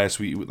to be the highest.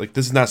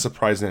 This is not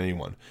surprising to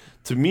anyone.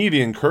 To me,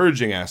 the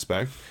encouraging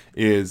aspect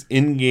is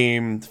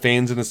in-game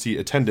fans in the seat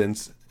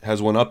attendance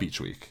has went up each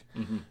week.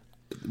 Mm-hmm.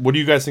 What do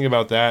you guys think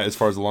about that as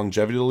far as the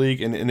longevity of the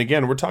league? And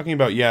again, we're talking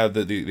about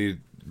the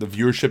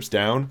viewership's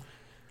down.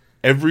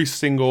 Every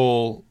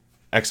single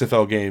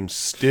XFL game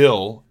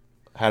still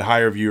had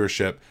higher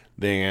viewership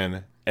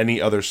than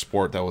any other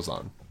sport that was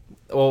on.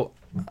 Well,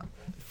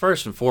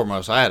 first and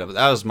foremost, that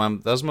was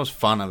the most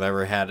fun I've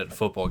ever had at a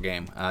football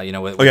game. We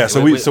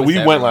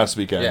went last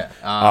weekend. Yeah,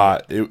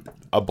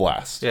 a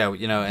blast. Yeah,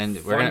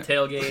 and we're gonna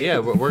tailgate. Yeah,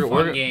 we'll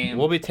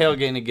be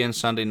tailgating again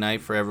Sunday night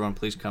for everyone.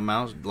 Please come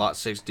out. Lot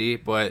 6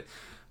 deep, but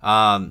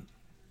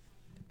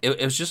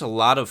it was just a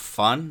lot of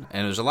fun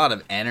and it was a lot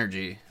of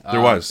energy.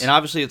 There was, and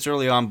obviously it's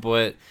early on,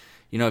 but.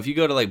 If you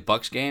go to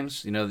Bucks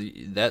games,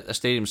 that a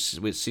stadium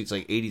with seats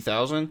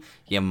 80,000,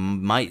 you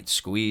might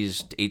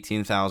squeeze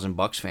 18,000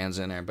 Bucks fans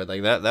in there. But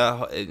it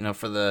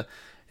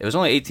was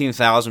only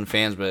 18,000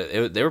 fans,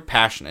 but they were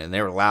passionate and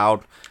they were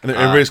loud. And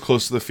everybody's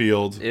close to the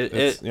field.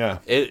 It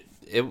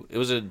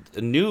was a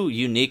new,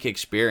 unique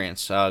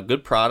experience.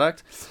 Good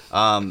product.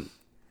 I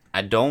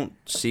don't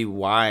see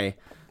why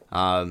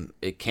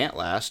it can't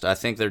last. I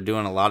think they're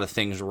doing a lot of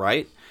things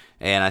right,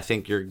 and I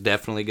think you're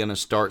definitely going to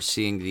start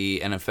seeing the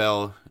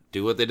NFL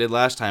do what they did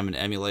last time and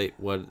emulate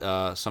what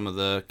some of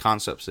the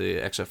concepts the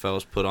XFL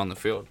has put on the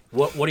field.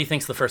 What do you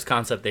think's the first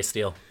concept they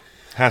steal?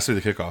 Has to be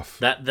the kickoff.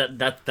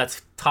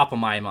 That's top of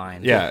my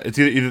mind. Yeah, it's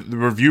either the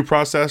review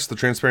process, the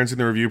transparency in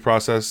the review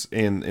process,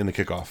 and the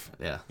kickoff.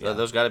 Yeah.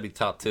 Those got to be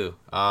top two.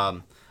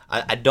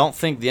 I don't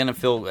think the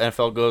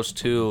NFL goes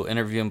to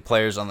interviewing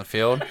players on the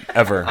field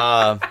Ever.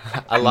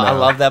 I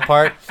love that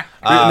part.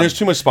 There's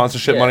too much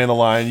sponsorship money on the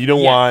line. You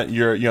don't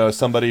want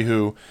somebody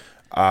who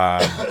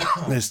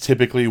is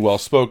typically well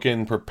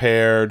spoken,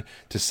 prepared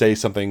to say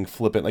something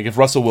flippant. Like if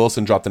Russell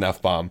Wilson dropped an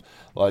F-bomb,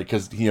 like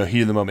because heat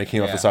of the moment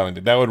came off the sideline,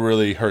 that would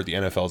really hurt the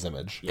NFL's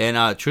image.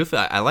 And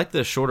truthfully, I like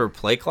the shorter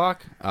play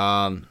clock.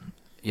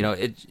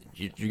 You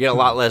get a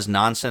lot less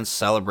nonsense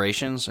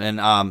celebrations, and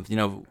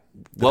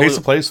the pace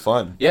of play is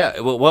fun. Yeah,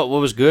 what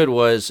was good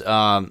was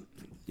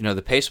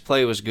the pace of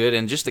play was good,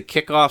 and just the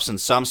kickoffs in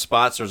some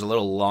spots there was a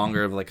little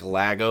longer of like a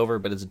lag over,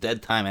 but it's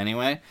dead time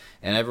anyway,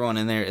 and everyone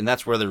in there, and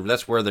that's where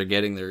they're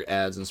getting their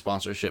ads and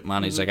sponsorship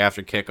monies, like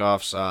after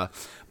kickoffs.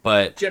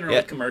 But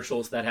generally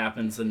commercials that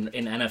happens in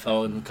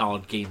NFL and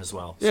college game as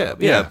well. So.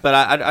 Yeah. But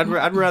I'd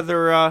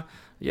rather.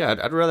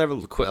 I'd rather have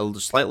a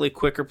slightly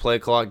quicker play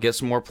clock, get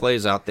some more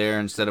plays out there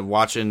instead of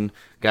watching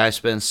guys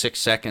spend 6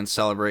 seconds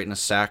celebrating a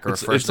sack or a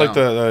first down. It's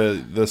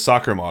like the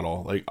soccer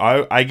model. Like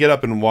I get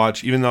up and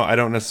watch, even though I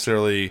don't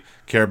necessarily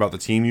care about the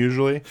team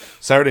usually.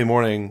 Saturday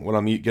morning when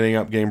I'm getting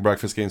up, getting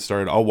breakfast, getting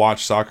started, I'll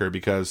watch soccer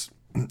because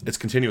it's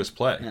continuous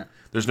play. Yeah.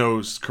 There's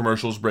no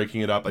commercials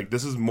breaking it up. Like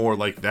this is more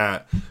like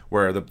that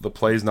where the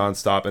play's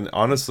nonstop. And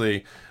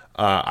honestly,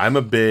 I'm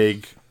a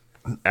big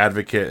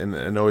advocate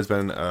and always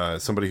been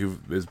somebody who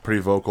is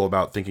pretty vocal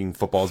about thinking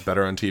football is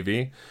better on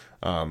TV,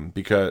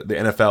 because the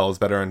NFL is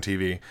better on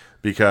TV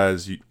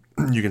because you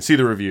can see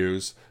the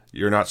reviews.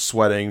 You're not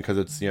sweating because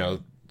it's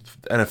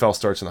NFL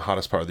starts in the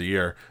hottest part of the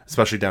year,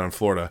 especially down in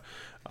Florida,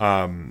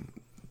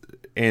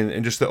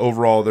 and just the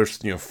overall there's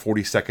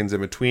 40 seconds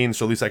in between,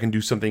 so at least I can do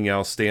something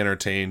else, stay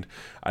entertained.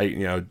 I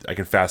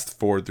can fast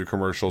forward through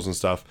commercials and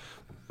stuff.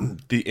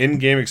 The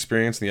in-game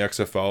experience in the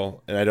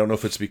XFL, and I don't know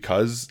if it's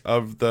because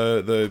of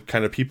the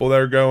kind of people that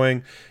are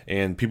going,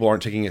 and people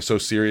aren't taking it so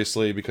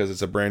seriously because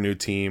it's a brand new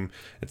team.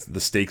 The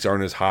stakes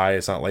aren't as high.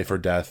 It's not life or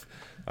death.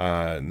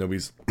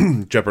 Nobody's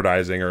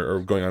jeopardizing or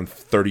going on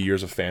 30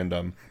 years of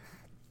fandom.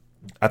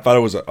 I thought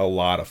it was a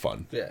lot of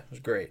fun. Yeah, it was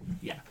great.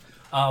 Yeah.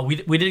 We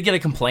did get a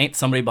complaint.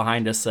 Somebody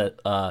behind us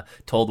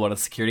told one of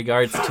the security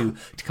guards to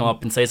come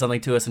up and say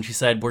something to us, and she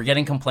said, "We're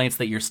getting complaints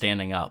that you're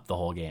standing up the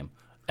whole game."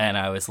 And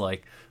I was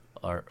like,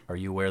 Are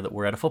you aware that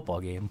we're at a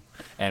football game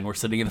and we're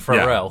sitting in the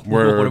front row?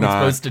 What are we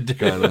supposed to do?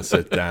 Gonna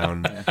sit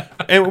down.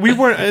 And we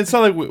weren't. It's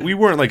not like we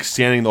weren't like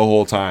standing the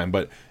whole time.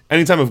 But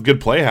anytime a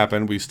good play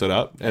happened, we stood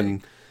up.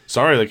 And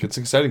sorry, like it's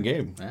an exciting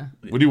game. Yeah.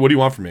 What do you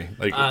want from me?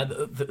 Like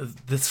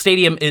the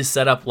stadium is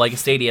set up like a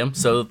stadium,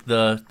 so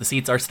the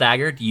seats are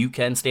staggered. You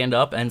can stand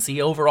up and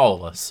see over all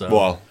of us. So.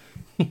 Well,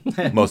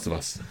 most of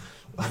us.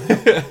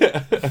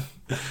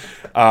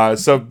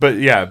 But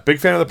yeah, big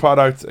fan of the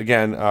product.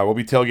 Again, we'll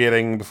be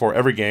tailgating before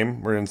every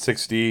game. We're in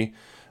 6D.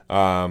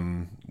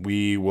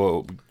 We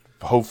will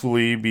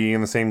hopefully be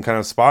in the same kind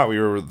of spot. We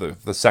were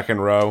the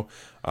second row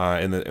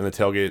in the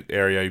tailgate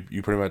area.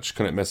 You pretty much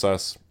couldn't miss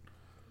us.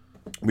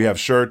 We have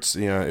shirts.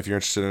 If you're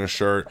interested in a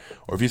shirt,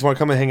 or if you just want to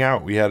come and hang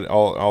out, we had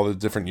all the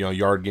different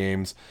yard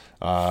games,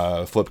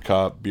 flip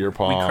cup, beer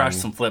pong. We crushed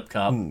some flip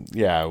cup.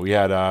 Yeah, we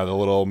had the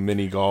little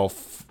mini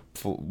golf,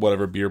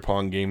 whatever beer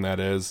pong game that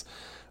is.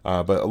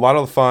 But a lot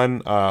of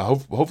fun.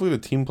 Hopefully the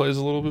team plays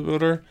a little bit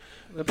better.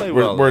 They play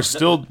well.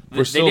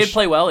 They did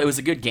play well. It was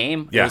a good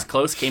game. Yeah. It was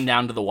close. Came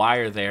down to the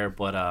wire there,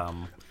 but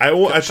a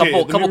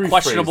couple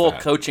questionable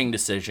coaching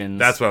decisions.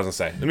 That's what I was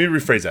gonna say. Let me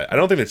rephrase that. I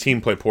don't think the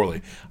team played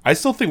poorly. I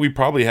still think we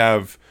probably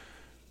have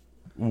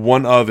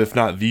one of, if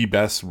not the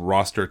best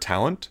roster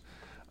talent.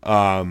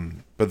 But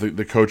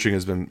the coaching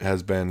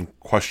has been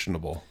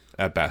questionable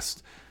at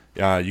best.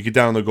 You get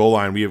down the goal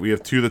line. We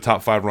have two of the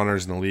top 5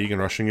 runners in the league in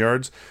rushing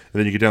yards, and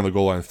then you get down the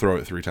goal line and throw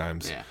it 3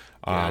 times. Yeah,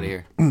 get out of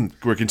here.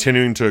 We're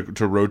continuing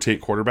to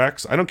rotate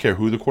quarterbacks. I don't care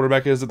who the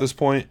quarterback is at this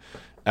point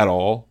at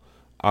all.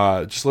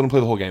 Just let them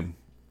play the whole game.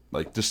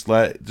 Like just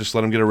let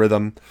them get a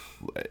rhythm.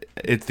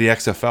 It's the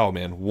XFL,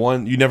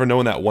 man. You never know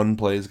when that one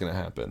play is going to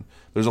happen.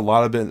 There's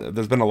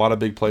been a lot of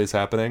big plays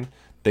happening.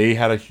 They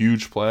had a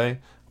huge play,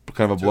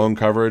 kind of a blown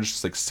coverage,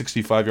 it's like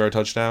 65-yard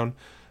touchdown.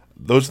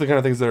 Those are the kind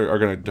of things that are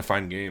going to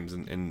define games,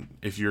 and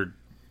if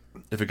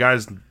a guy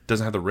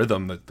doesn't have the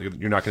rhythm,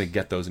 you're not going to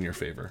get those in your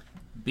favor.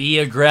 Be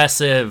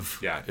aggressive.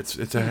 Yeah, it's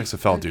a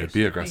XFL, dude.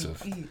 Be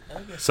aggressive.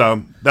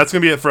 So that's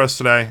gonna be it for us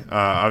today.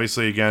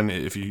 Obviously, again,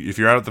 if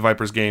you're out at the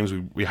Vipers games,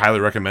 we highly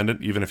recommend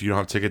it. Even if you don't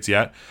have tickets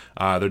yet,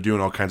 they're doing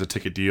all kinds of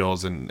ticket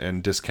deals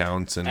and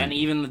discounts, and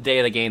even the day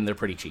of the game, they're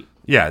pretty cheap.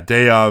 Yeah,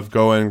 day of,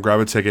 go in, grab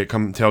a ticket,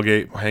 come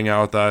tailgate, hang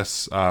out with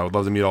us. Would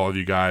love to meet all of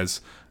you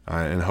guys.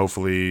 And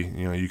hopefully,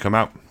 you come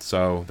out.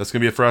 So that's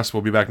going to be it for us.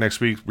 We'll be back next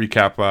week,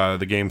 recap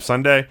the game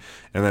Sunday,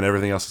 and then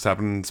everything else that's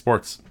happening in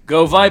sports.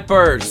 Go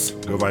Vipers!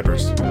 Go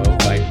Vipers. Go